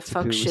ready to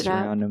fuck shit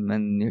up. Around them,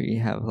 and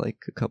you have like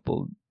a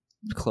couple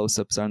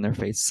close-ups on their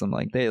faces. I'm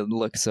like, they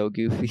look so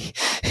goofy.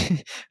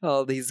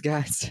 All these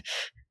guys.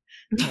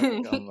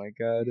 Oh my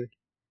god.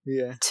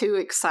 too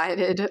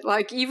excited.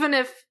 Like, even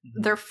if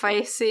they're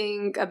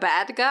facing a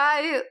bad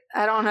guy,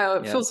 I don't know,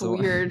 it feels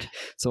weird.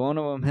 So one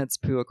of them hits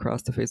Pooh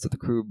across the face with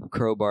a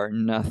crowbar,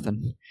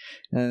 nothing.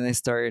 And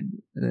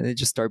then they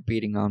just start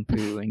beating on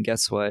Pooh, and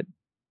guess what?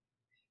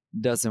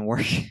 Doesn't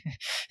work.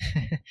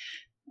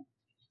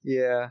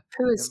 Yeah.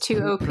 Pooh is too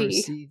Pooh OP.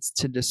 Proceeds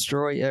to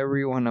destroy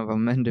every one of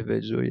them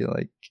individually.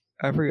 Like,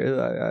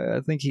 I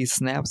think he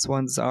snaps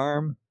one's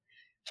arm.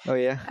 Oh,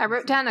 yeah. I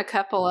wrote down a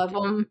couple of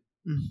them.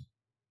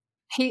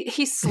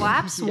 He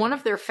slaps one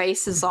of their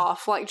faces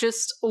off, like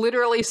just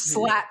literally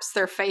slaps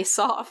their face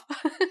off.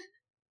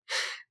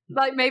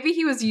 Like maybe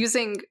he was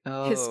using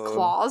his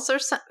claws or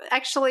something.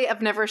 Actually,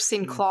 I've never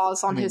seen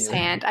claws on his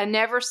hand. I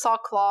never saw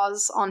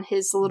claws on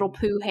his little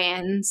Pooh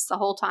hands the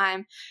whole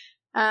time.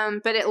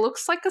 But it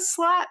looks like a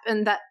slap,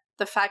 and that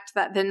the fact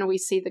that then we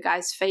see the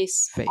guy's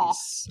face off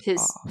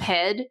his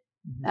head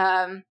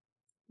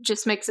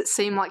just makes it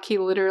seem like he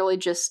literally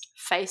just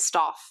faced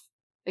off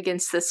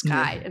against this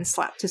guy and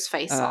slapped his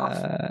face off.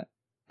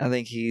 I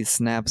think he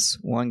snaps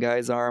one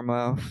guy's arm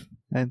off,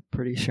 I'm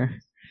pretty sure.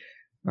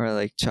 Or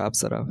like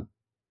chops it off.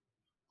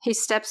 He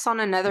steps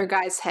on another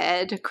guy's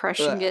head,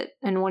 crushing it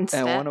in one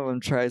step. And one of them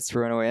tries to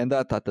run away, and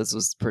I thought this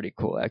was pretty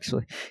cool,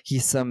 actually. He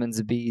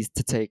summons bees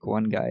to take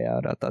one guy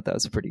out. I thought that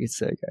was pretty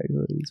sick,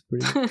 actually. It was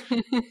pretty...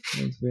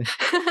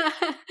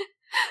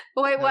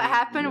 Wait, what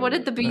happened? What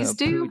did the bees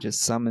do? Pooh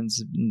just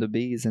summons the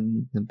bees,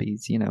 and the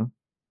bees,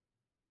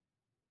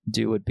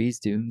 do what bees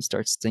do and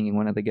start stinging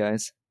one of the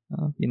guys.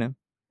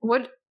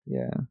 What?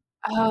 Yeah.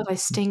 Oh, they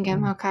sting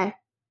him. Okay.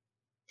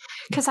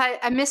 Because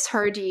I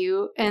misheard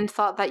you and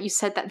thought that you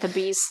said that the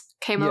bees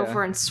came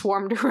over and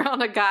swarmed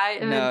around a guy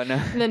and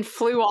then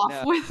flew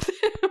off with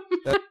him.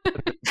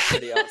 That's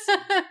pretty awesome.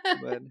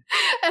 But...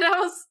 And I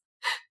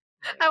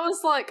was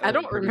like, I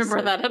don't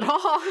remember that at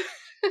all.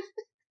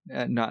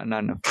 Not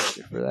enough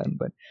budget for that,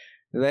 but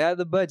if they had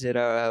the budget,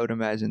 I would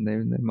imagine they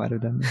might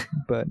have done it.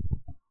 But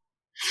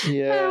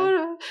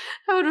yeah,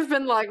 I would have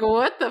been like,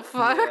 what the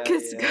fuck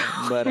is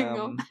going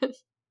on?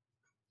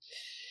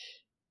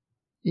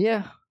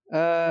 Yeah.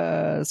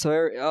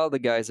 So all the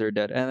guys are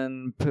dead, and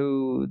then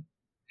Pooh,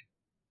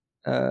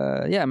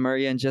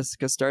 Maria and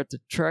Jessica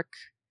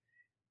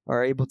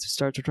are able to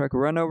start the truck,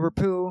 run over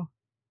Pooh.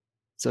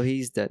 So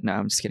he's dead. No,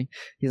 I'm just kidding.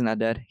 He's not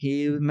dead.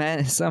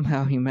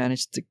 Somehow he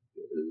managed to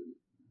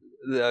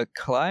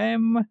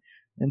climb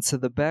into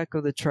the back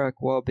of the truck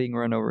while being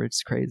run over.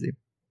 It's crazy.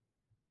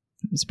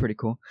 It's pretty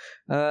cool.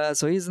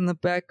 So he's in the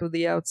back of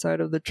the outside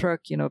of the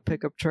truck,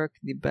 pickup truck,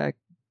 the back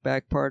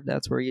part.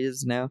 That's where he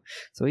is now.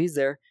 So he's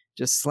there,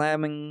 just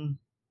slamming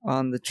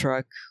on the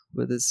truck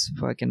with his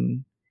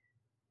fucking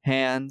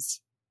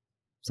hands.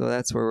 So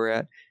that's where we're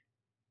at.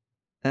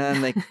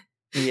 And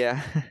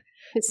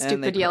his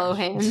stupid yellow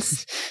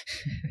hands.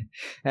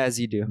 As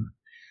you do.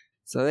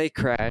 So they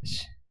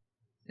crash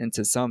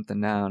into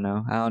something. I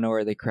don't know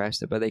where they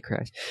crashed it, but they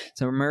crashed.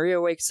 So Maria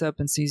wakes up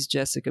and sees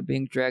Jessica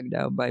being dragged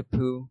out by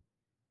Pooh,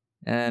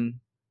 and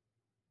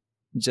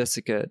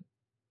Jessica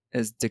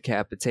is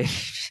decapitated.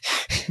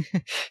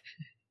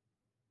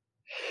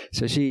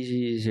 So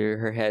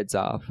her head's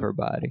off her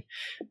body.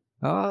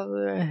 Oh,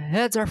 their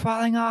heads are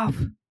falling off.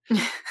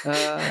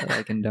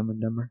 Like in Dumb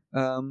and Dumber.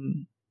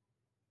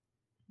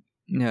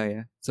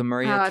 So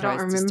Maria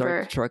tries to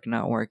start the truck,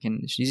 not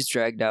working. She's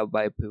dragged out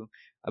by Pooh,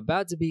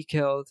 about to be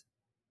killed.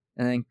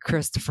 And then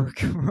Christopher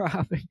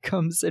Robin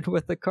comes in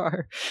with the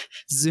car,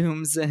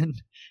 zooms in.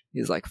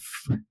 He's like,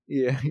 fuck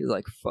you.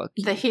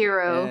 The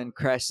hero. And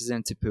crashes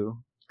into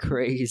Pooh.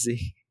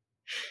 Crazy.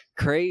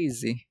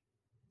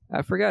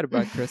 I forgot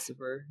about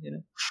Christopher,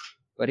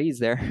 but he's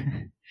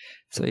there.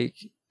 So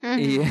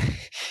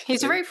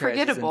he's very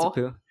forgettable.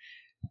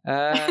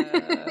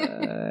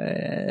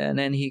 And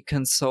then he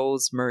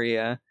consoles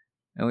Maria,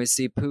 and we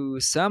see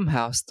Pooh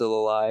somehow still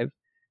alive.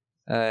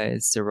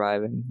 Is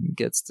surviving.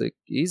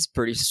 He's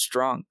pretty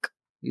strong.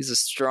 He's a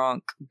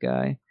strong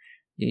guy.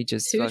 He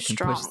just fucking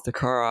pushes the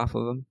car off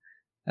of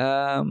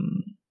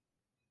him.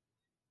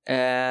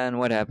 And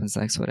what happens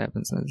next?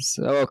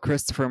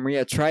 Christopher and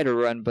Maria try to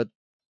run, but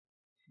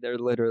they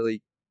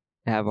literally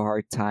have a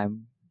hard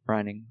time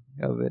running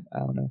of it. I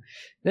don't know.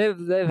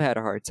 They've had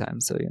a hard time,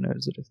 so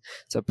it's what it is.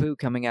 So Pooh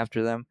coming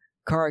after them.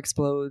 Car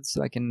explodes.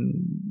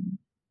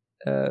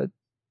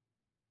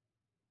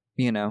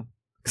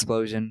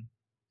 Explosion.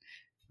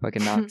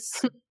 Fucking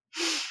knocks.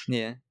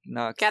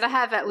 Knocks. Gotta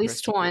have at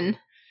least one.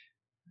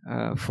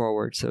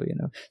 Forward, so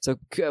So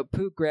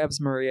Pooh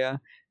grabs Maria,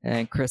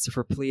 and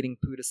Christopher pleading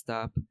Pooh to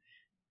stop.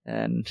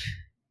 And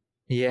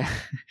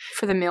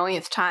for the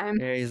millionth time.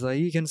 Yeah, he's like,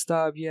 you can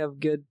stop, you have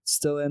good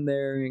still in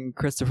there. And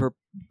Christopher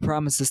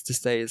promises to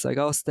stay. He's like,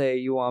 I'll stay,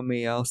 you want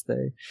me, I'll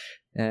stay.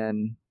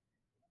 And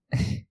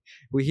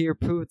we hear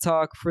Pooh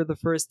talk for the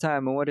first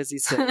time, and what does he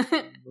say?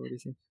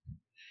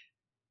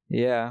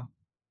 Yeah.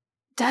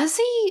 Does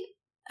he?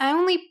 I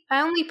only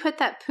put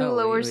that Pooh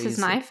lowers his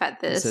knife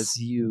at this. He says,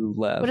 you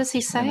left. What does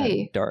he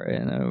say?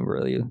 In a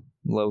really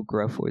low,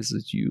 gruff voice,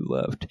 says, you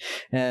left.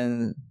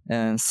 And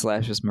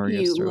slashes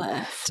Maria's throat.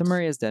 Left. So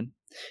Maria's dead.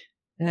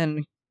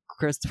 And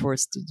Christopher,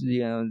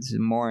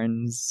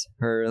 mourns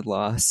her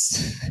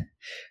loss.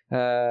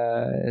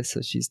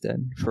 So she's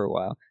dead for a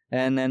while.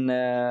 And then,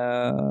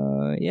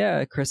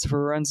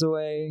 Christopher runs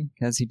away,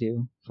 as he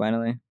do,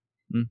 finally.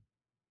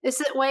 Is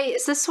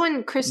this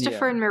when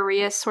Christopher and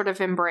Maria sort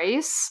of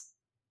embrace?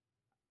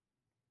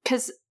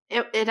 Because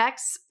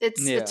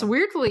it's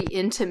weirdly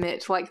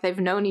intimate, like they've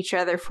known each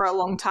other for a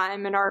long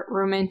time and are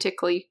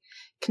romantically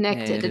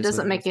connected. It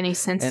doesn't make any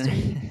sense to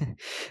me.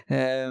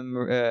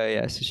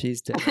 So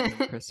she's dead.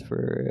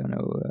 Christopher,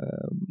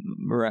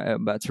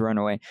 about to run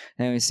away.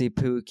 And we see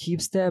Pooh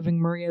keep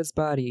stabbing Maria's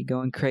body,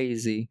 going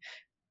crazy.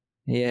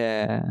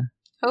 Yeah.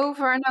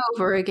 Over and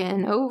over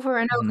again, over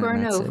and over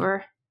and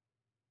over.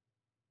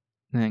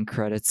 And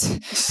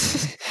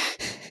credits.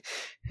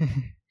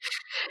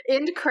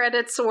 End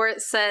credits where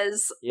it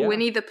says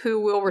Winnie the Pooh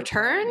will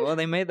return. Well,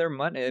 they made their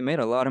money. They made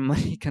a lot of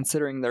money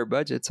considering their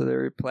budget, so they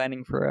were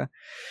planning for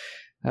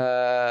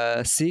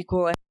a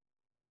sequel.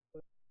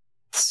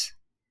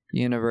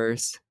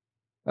 Universe.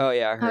 Oh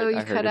yeah, I heard. Oh, you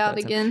I heard cut out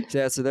again.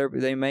 Yeah, so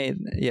they made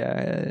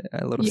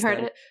a little. You heard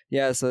it.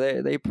 Yeah, so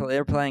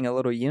they're playing a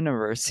little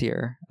universe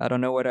here. I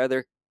don't know what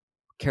other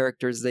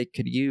characters they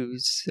could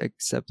use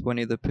except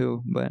Winnie the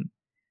Pooh, but.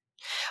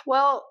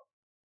 Well,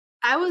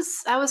 I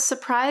was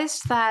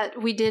surprised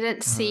that we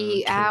didn't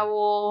see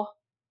Owl,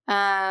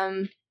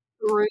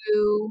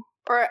 Roo,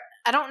 or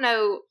I don't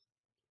know.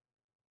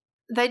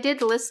 They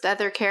did list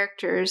other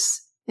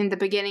characters in the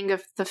beginning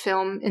of the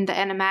film in the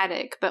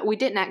animatic, but we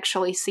didn't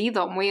actually see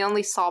them. We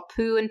only saw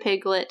Pooh and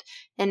Piglet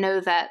and know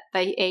that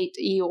they ate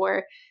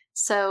Eeyore.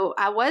 So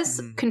I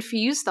was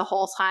confused the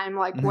whole time,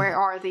 like, where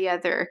are the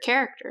other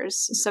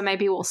characters? So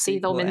maybe we'll see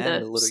them in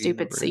the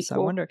stupid universe. Sequel. I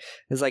wonder,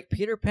 is like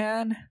Peter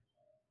Pan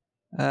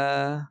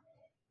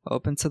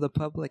open to the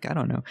public? I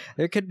don't know.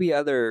 There could be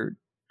other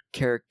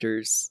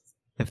characters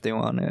if they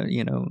want to,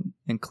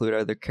 include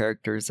other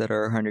characters that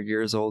are 100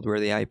 years old where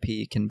the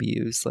IP can be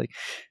used, like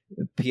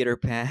Peter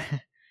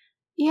Pan.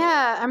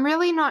 Yeah, I'm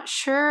really not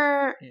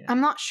sure. Yeah.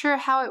 I'm not sure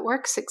how it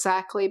works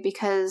exactly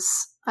because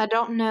I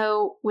don't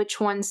know which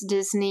ones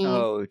Disney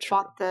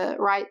bought the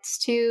rights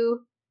to.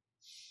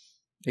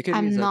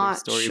 I'm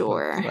not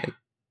sure. Like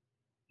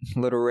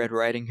Little Red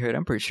Riding Hood.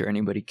 I'm pretty sure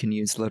anybody can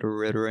use Little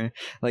Red Riding,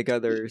 like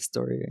other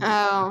story.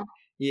 Oh,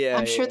 yeah.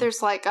 I'm sure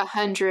there's like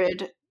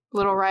 100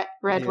 Little Red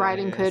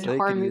Riding Hood so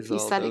horror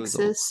movies that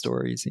exist.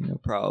 Stories,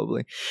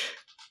 probably.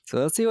 So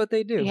let's see what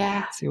they do.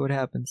 Yeah. See what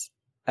happens.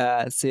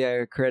 See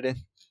our credit.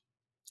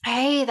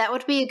 Hey, that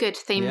would be a good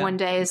theme one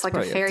day. Is like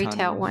a fairy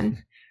tale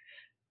one.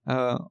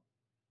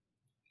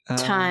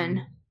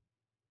 Ton.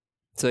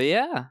 So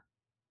yeah,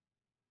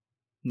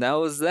 that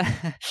was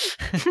that.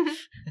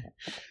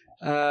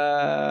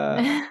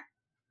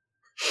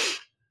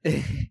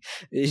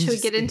 Should we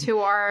get into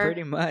our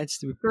pretty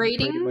much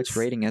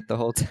rating it the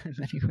whole time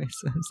anyway.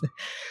 So,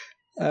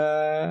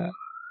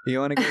 you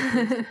want to go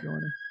first? You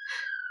want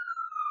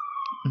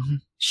to?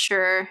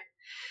 Sure.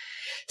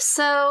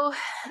 So,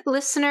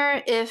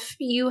 listener, if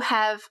you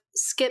have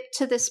skipped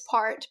to this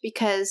part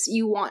because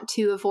you want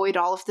to avoid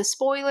all of the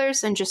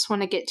spoilers and just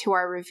want to get to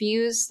our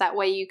reviews, that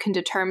way you can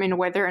determine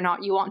whether or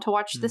not you want to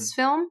watch this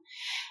film,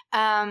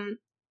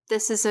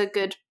 this is a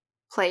good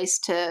place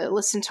to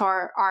listen to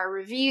our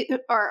review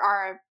or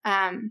our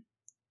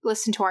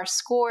listen to our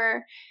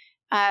score,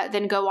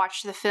 then go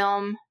watch the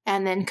film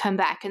and then come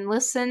back and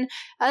listen.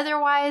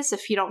 Otherwise,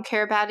 if you don't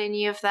care about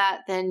any of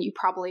that, then you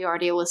probably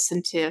already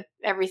listened to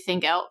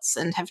everything else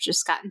and have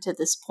just gotten to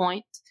this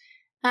point.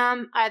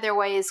 Either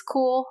way is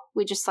cool.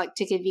 We just like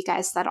to give you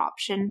guys that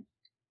option.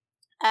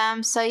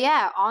 So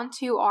yeah, on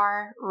to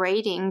our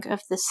rating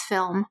of this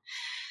film.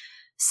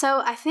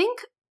 So I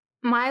think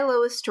my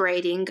lowest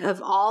rating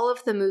of all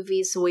of the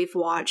movies we've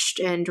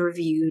watched and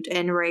reviewed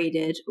and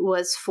rated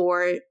was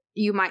for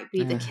You Might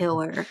Be the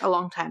Killer a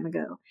long time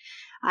ago.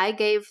 I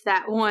gave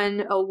that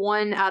one a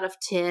 1 out of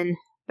 10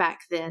 back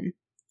then.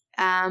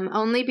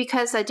 Only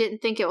because I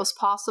didn't think it was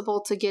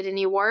possible to get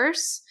any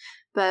worse.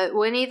 But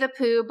Winnie the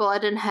Pooh,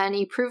 Blood and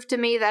Honey proved to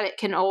me that it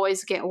can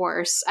always get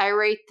worse. I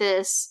rate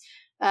this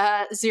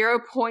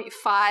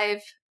 0.5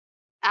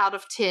 out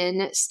of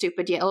 10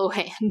 stupid yellow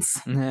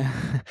hands.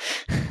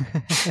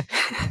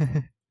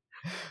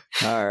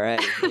 All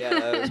right. Yeah,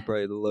 that was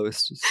probably the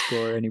lowest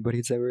score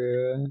anybody's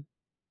ever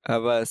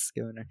of us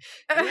given her.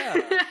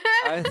 Yeah,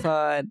 I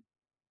thought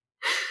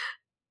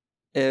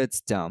it's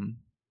dumb.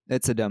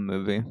 It's a dumb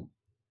movie.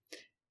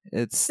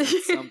 It's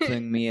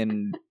something me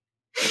and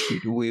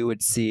we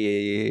would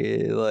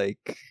see,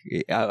 like,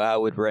 I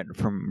would rent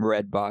from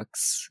Redbox,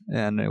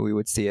 and we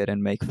would see it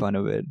and make fun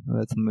of it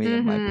with me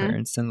and my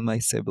parents and my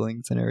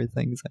siblings and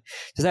everything. So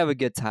just have a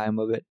good time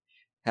of it.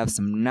 Have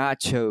some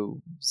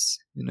nachos,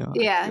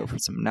 Yeah. Go for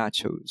some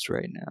nachos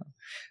right now.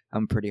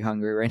 I'm pretty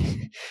hungry right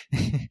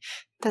now.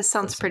 That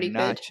sounds pretty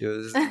good.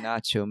 Nachos,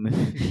 nacho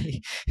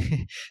movie.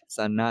 It's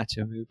a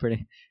nacho movie,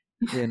 pretty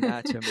good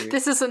nacho movie.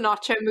 This is a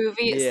nacho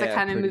movie. It's the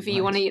kind of movie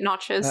you want to eat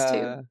nachos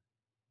too.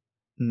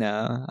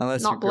 No,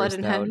 unless not you're Blood grossed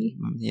and out, Honey.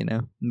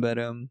 But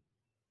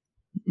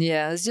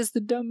yeah, it's just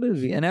a dumb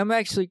movie, and I'm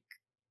actually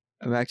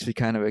I'm actually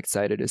kind of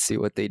excited to see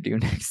what they do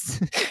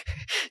next.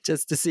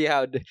 Just to see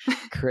how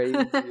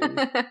crazy,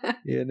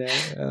 you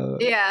know.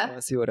 Yeah. I want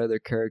to see what other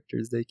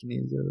characters they can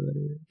use.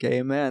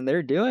 Okay, man,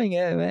 they're doing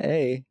it. Man.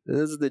 Hey,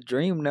 this is the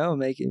dream. No,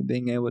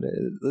 being able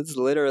to. This is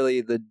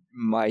literally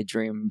my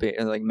dream.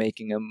 Like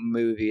making a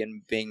movie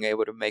and being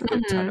able to make a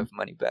ton of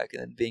money back,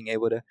 and then being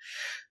able to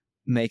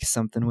make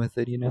something with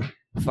it. You know,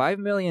 $5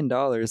 million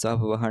off of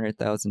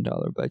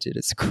 $100,000 budget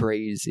is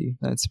crazy.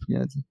 That's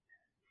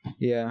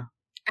yeah.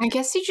 I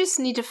guess you just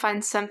need to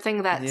find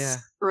something that's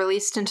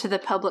released into the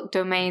public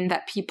domain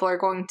that people are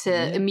going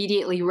to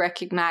immediately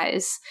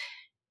recognize,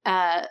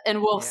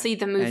 and we'll see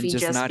the movie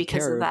just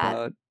because of that.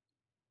 About,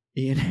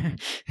 you know,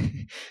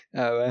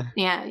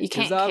 yeah, you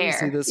can't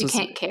care. You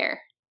can't care.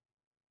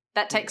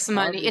 That takes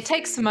money. It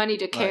takes money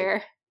to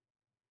care.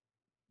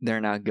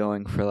 They're not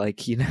going for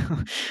like, you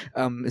know,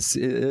 this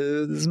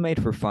is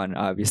made for fun,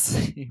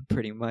 obviously,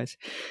 pretty much,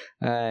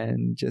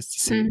 and just to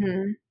see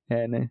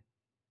and.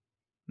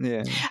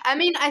 Yeah. I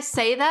mean, I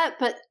say that,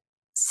 but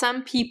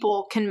some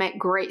people can make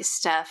great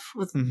stuff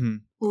with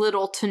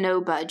little to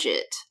no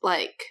budget.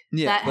 Like,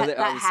 that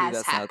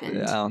has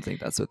happened. I don't think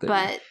that's what they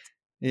But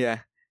yeah,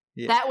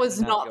 that was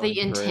not the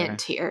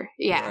intent here.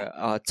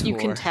 Yeah, you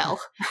can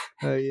tell.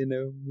 You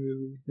know,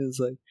 movie. It's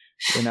like,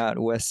 they're not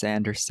Wes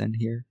Anderson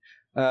here.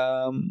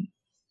 No.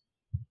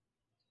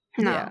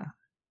 Yeah.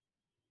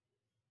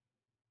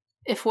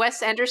 If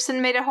Wes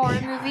Anderson made a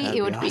horror movie,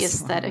 it would be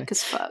aesthetic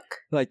as fuck.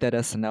 Like that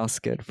SNL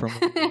skit from a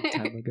long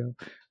time ago.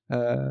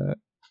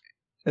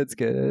 It's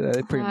good.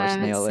 I pretty much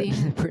nailed it.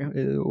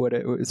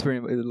 It's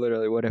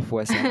literally what if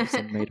Wes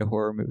Anderson made a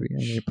horror movie? I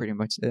mean, pretty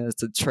much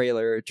it's a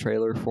trailer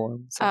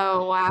form. So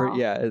oh wow!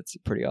 It's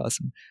pretty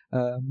awesome.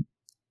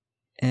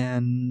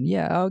 And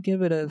yeah, I'll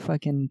give it a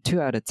fucking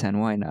 2 out of 10.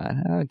 Why not?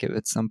 I'll give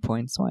it some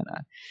points. Why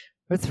not?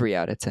 Or 3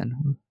 out of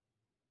 10.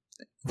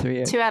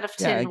 2 out of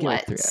 10. Yeah,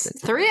 what?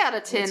 3 out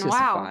of 10. It's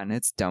wow. Fun.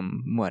 It's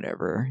dumb.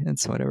 Whatever.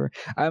 It's whatever.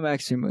 I'm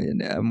actually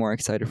more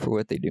excited for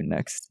what they do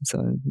next.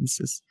 So it's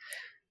just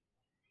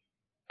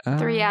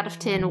 3 out of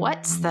 10.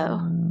 What's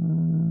though?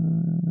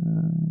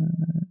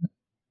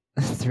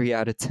 3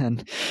 out of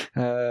 10.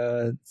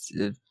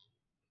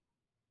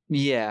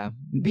 Yeah.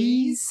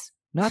 Bees.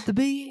 Not the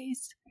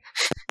bees.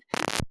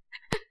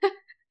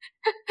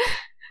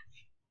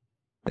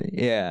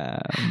 Yeah,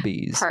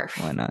 bees.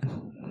 Perfect. Why not?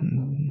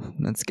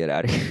 Let's get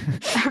out of here.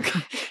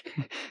 Okay.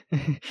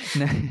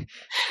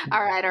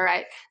 All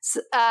right.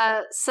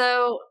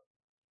 So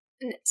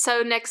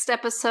next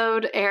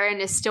episode,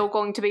 Aaron is still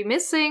going to be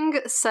missing.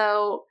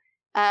 So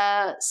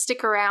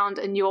stick around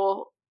and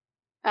you'll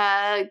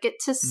get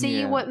to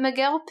see what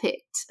Miguel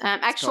picked.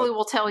 Actually,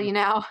 we'll tell you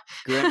now.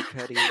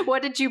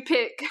 What did you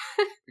pick?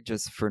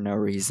 Just for no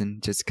reason,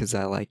 just because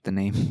I like the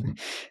name.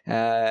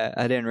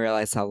 I didn't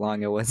realize how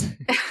long it was.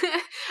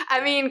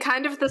 I mean,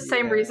 kind of the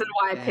same reason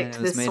why I picked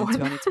this one.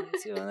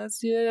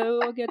 2022.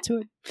 We'll get to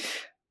it.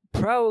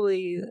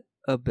 Probably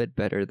a bit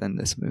better than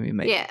this movie.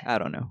 Maybe. Yeah. I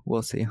don't know.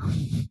 We'll see.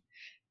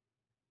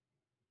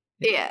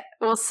 Yeah,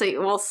 we'll see.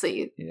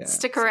 Yeah,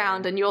 stick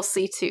around and you'll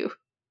see too.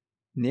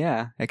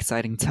 Yeah,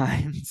 exciting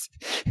times.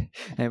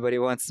 Anybody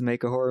wants to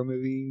make a horror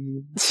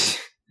movie,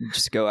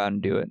 just go out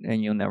and do it,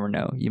 and you'll never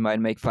know. You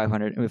might make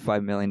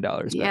 $5 million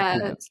back. Yeah,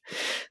 that's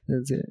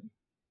it.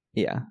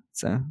 Yeah,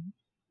 so.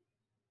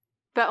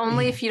 But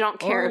only if you don't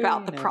care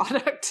about the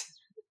product.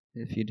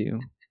 If you do.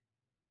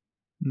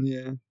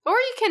 Yeah. Or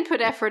you can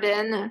put effort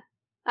in.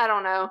 I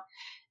don't know.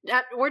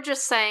 We're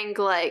just saying,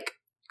 like,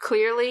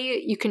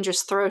 clearly you can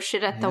just throw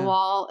shit at the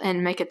wall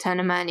and make a ton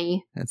of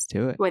money. Let's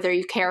do it. Whether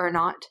you care or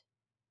not.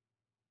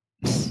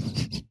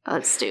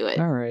 Let's do it.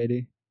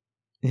 Alrighty.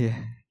 Yeah.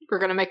 We're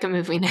going to make a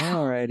movie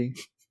now. Alrighty.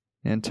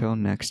 Until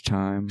next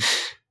time.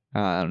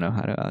 I don't know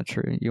how to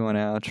outro. You want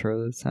to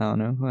outro this? I don't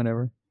know.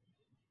 Whatever.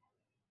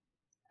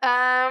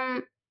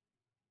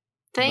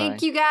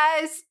 Thank you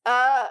guys.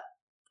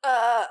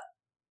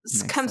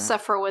 Come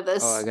suffer with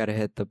us. Oh, I gotta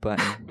hit the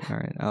button. All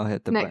right, I'll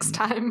hit the next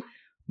button. Time.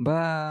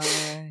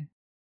 Bye.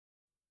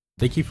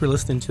 Thank you for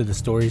listening to the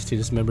Stories to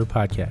Dismember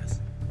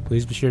podcast.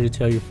 Please be sure to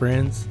tell your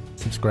friends,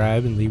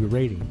 subscribe, and leave a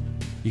rating.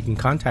 You can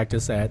contact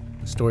us at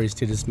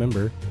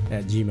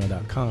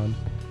storiestodismember@gmail.com,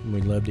 and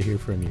we'd love to hear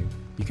from you.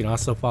 You can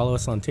also follow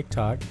us on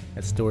TikTok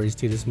at Stories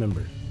to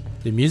Dismember.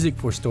 The music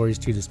for Stories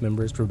to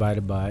Dismember is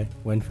provided by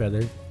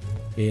Windfeather,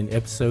 and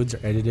episodes are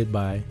edited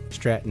by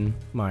Stratton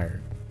Meyer.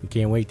 We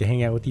can't wait to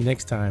hang out with you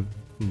next time.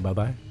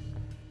 Bye-bye.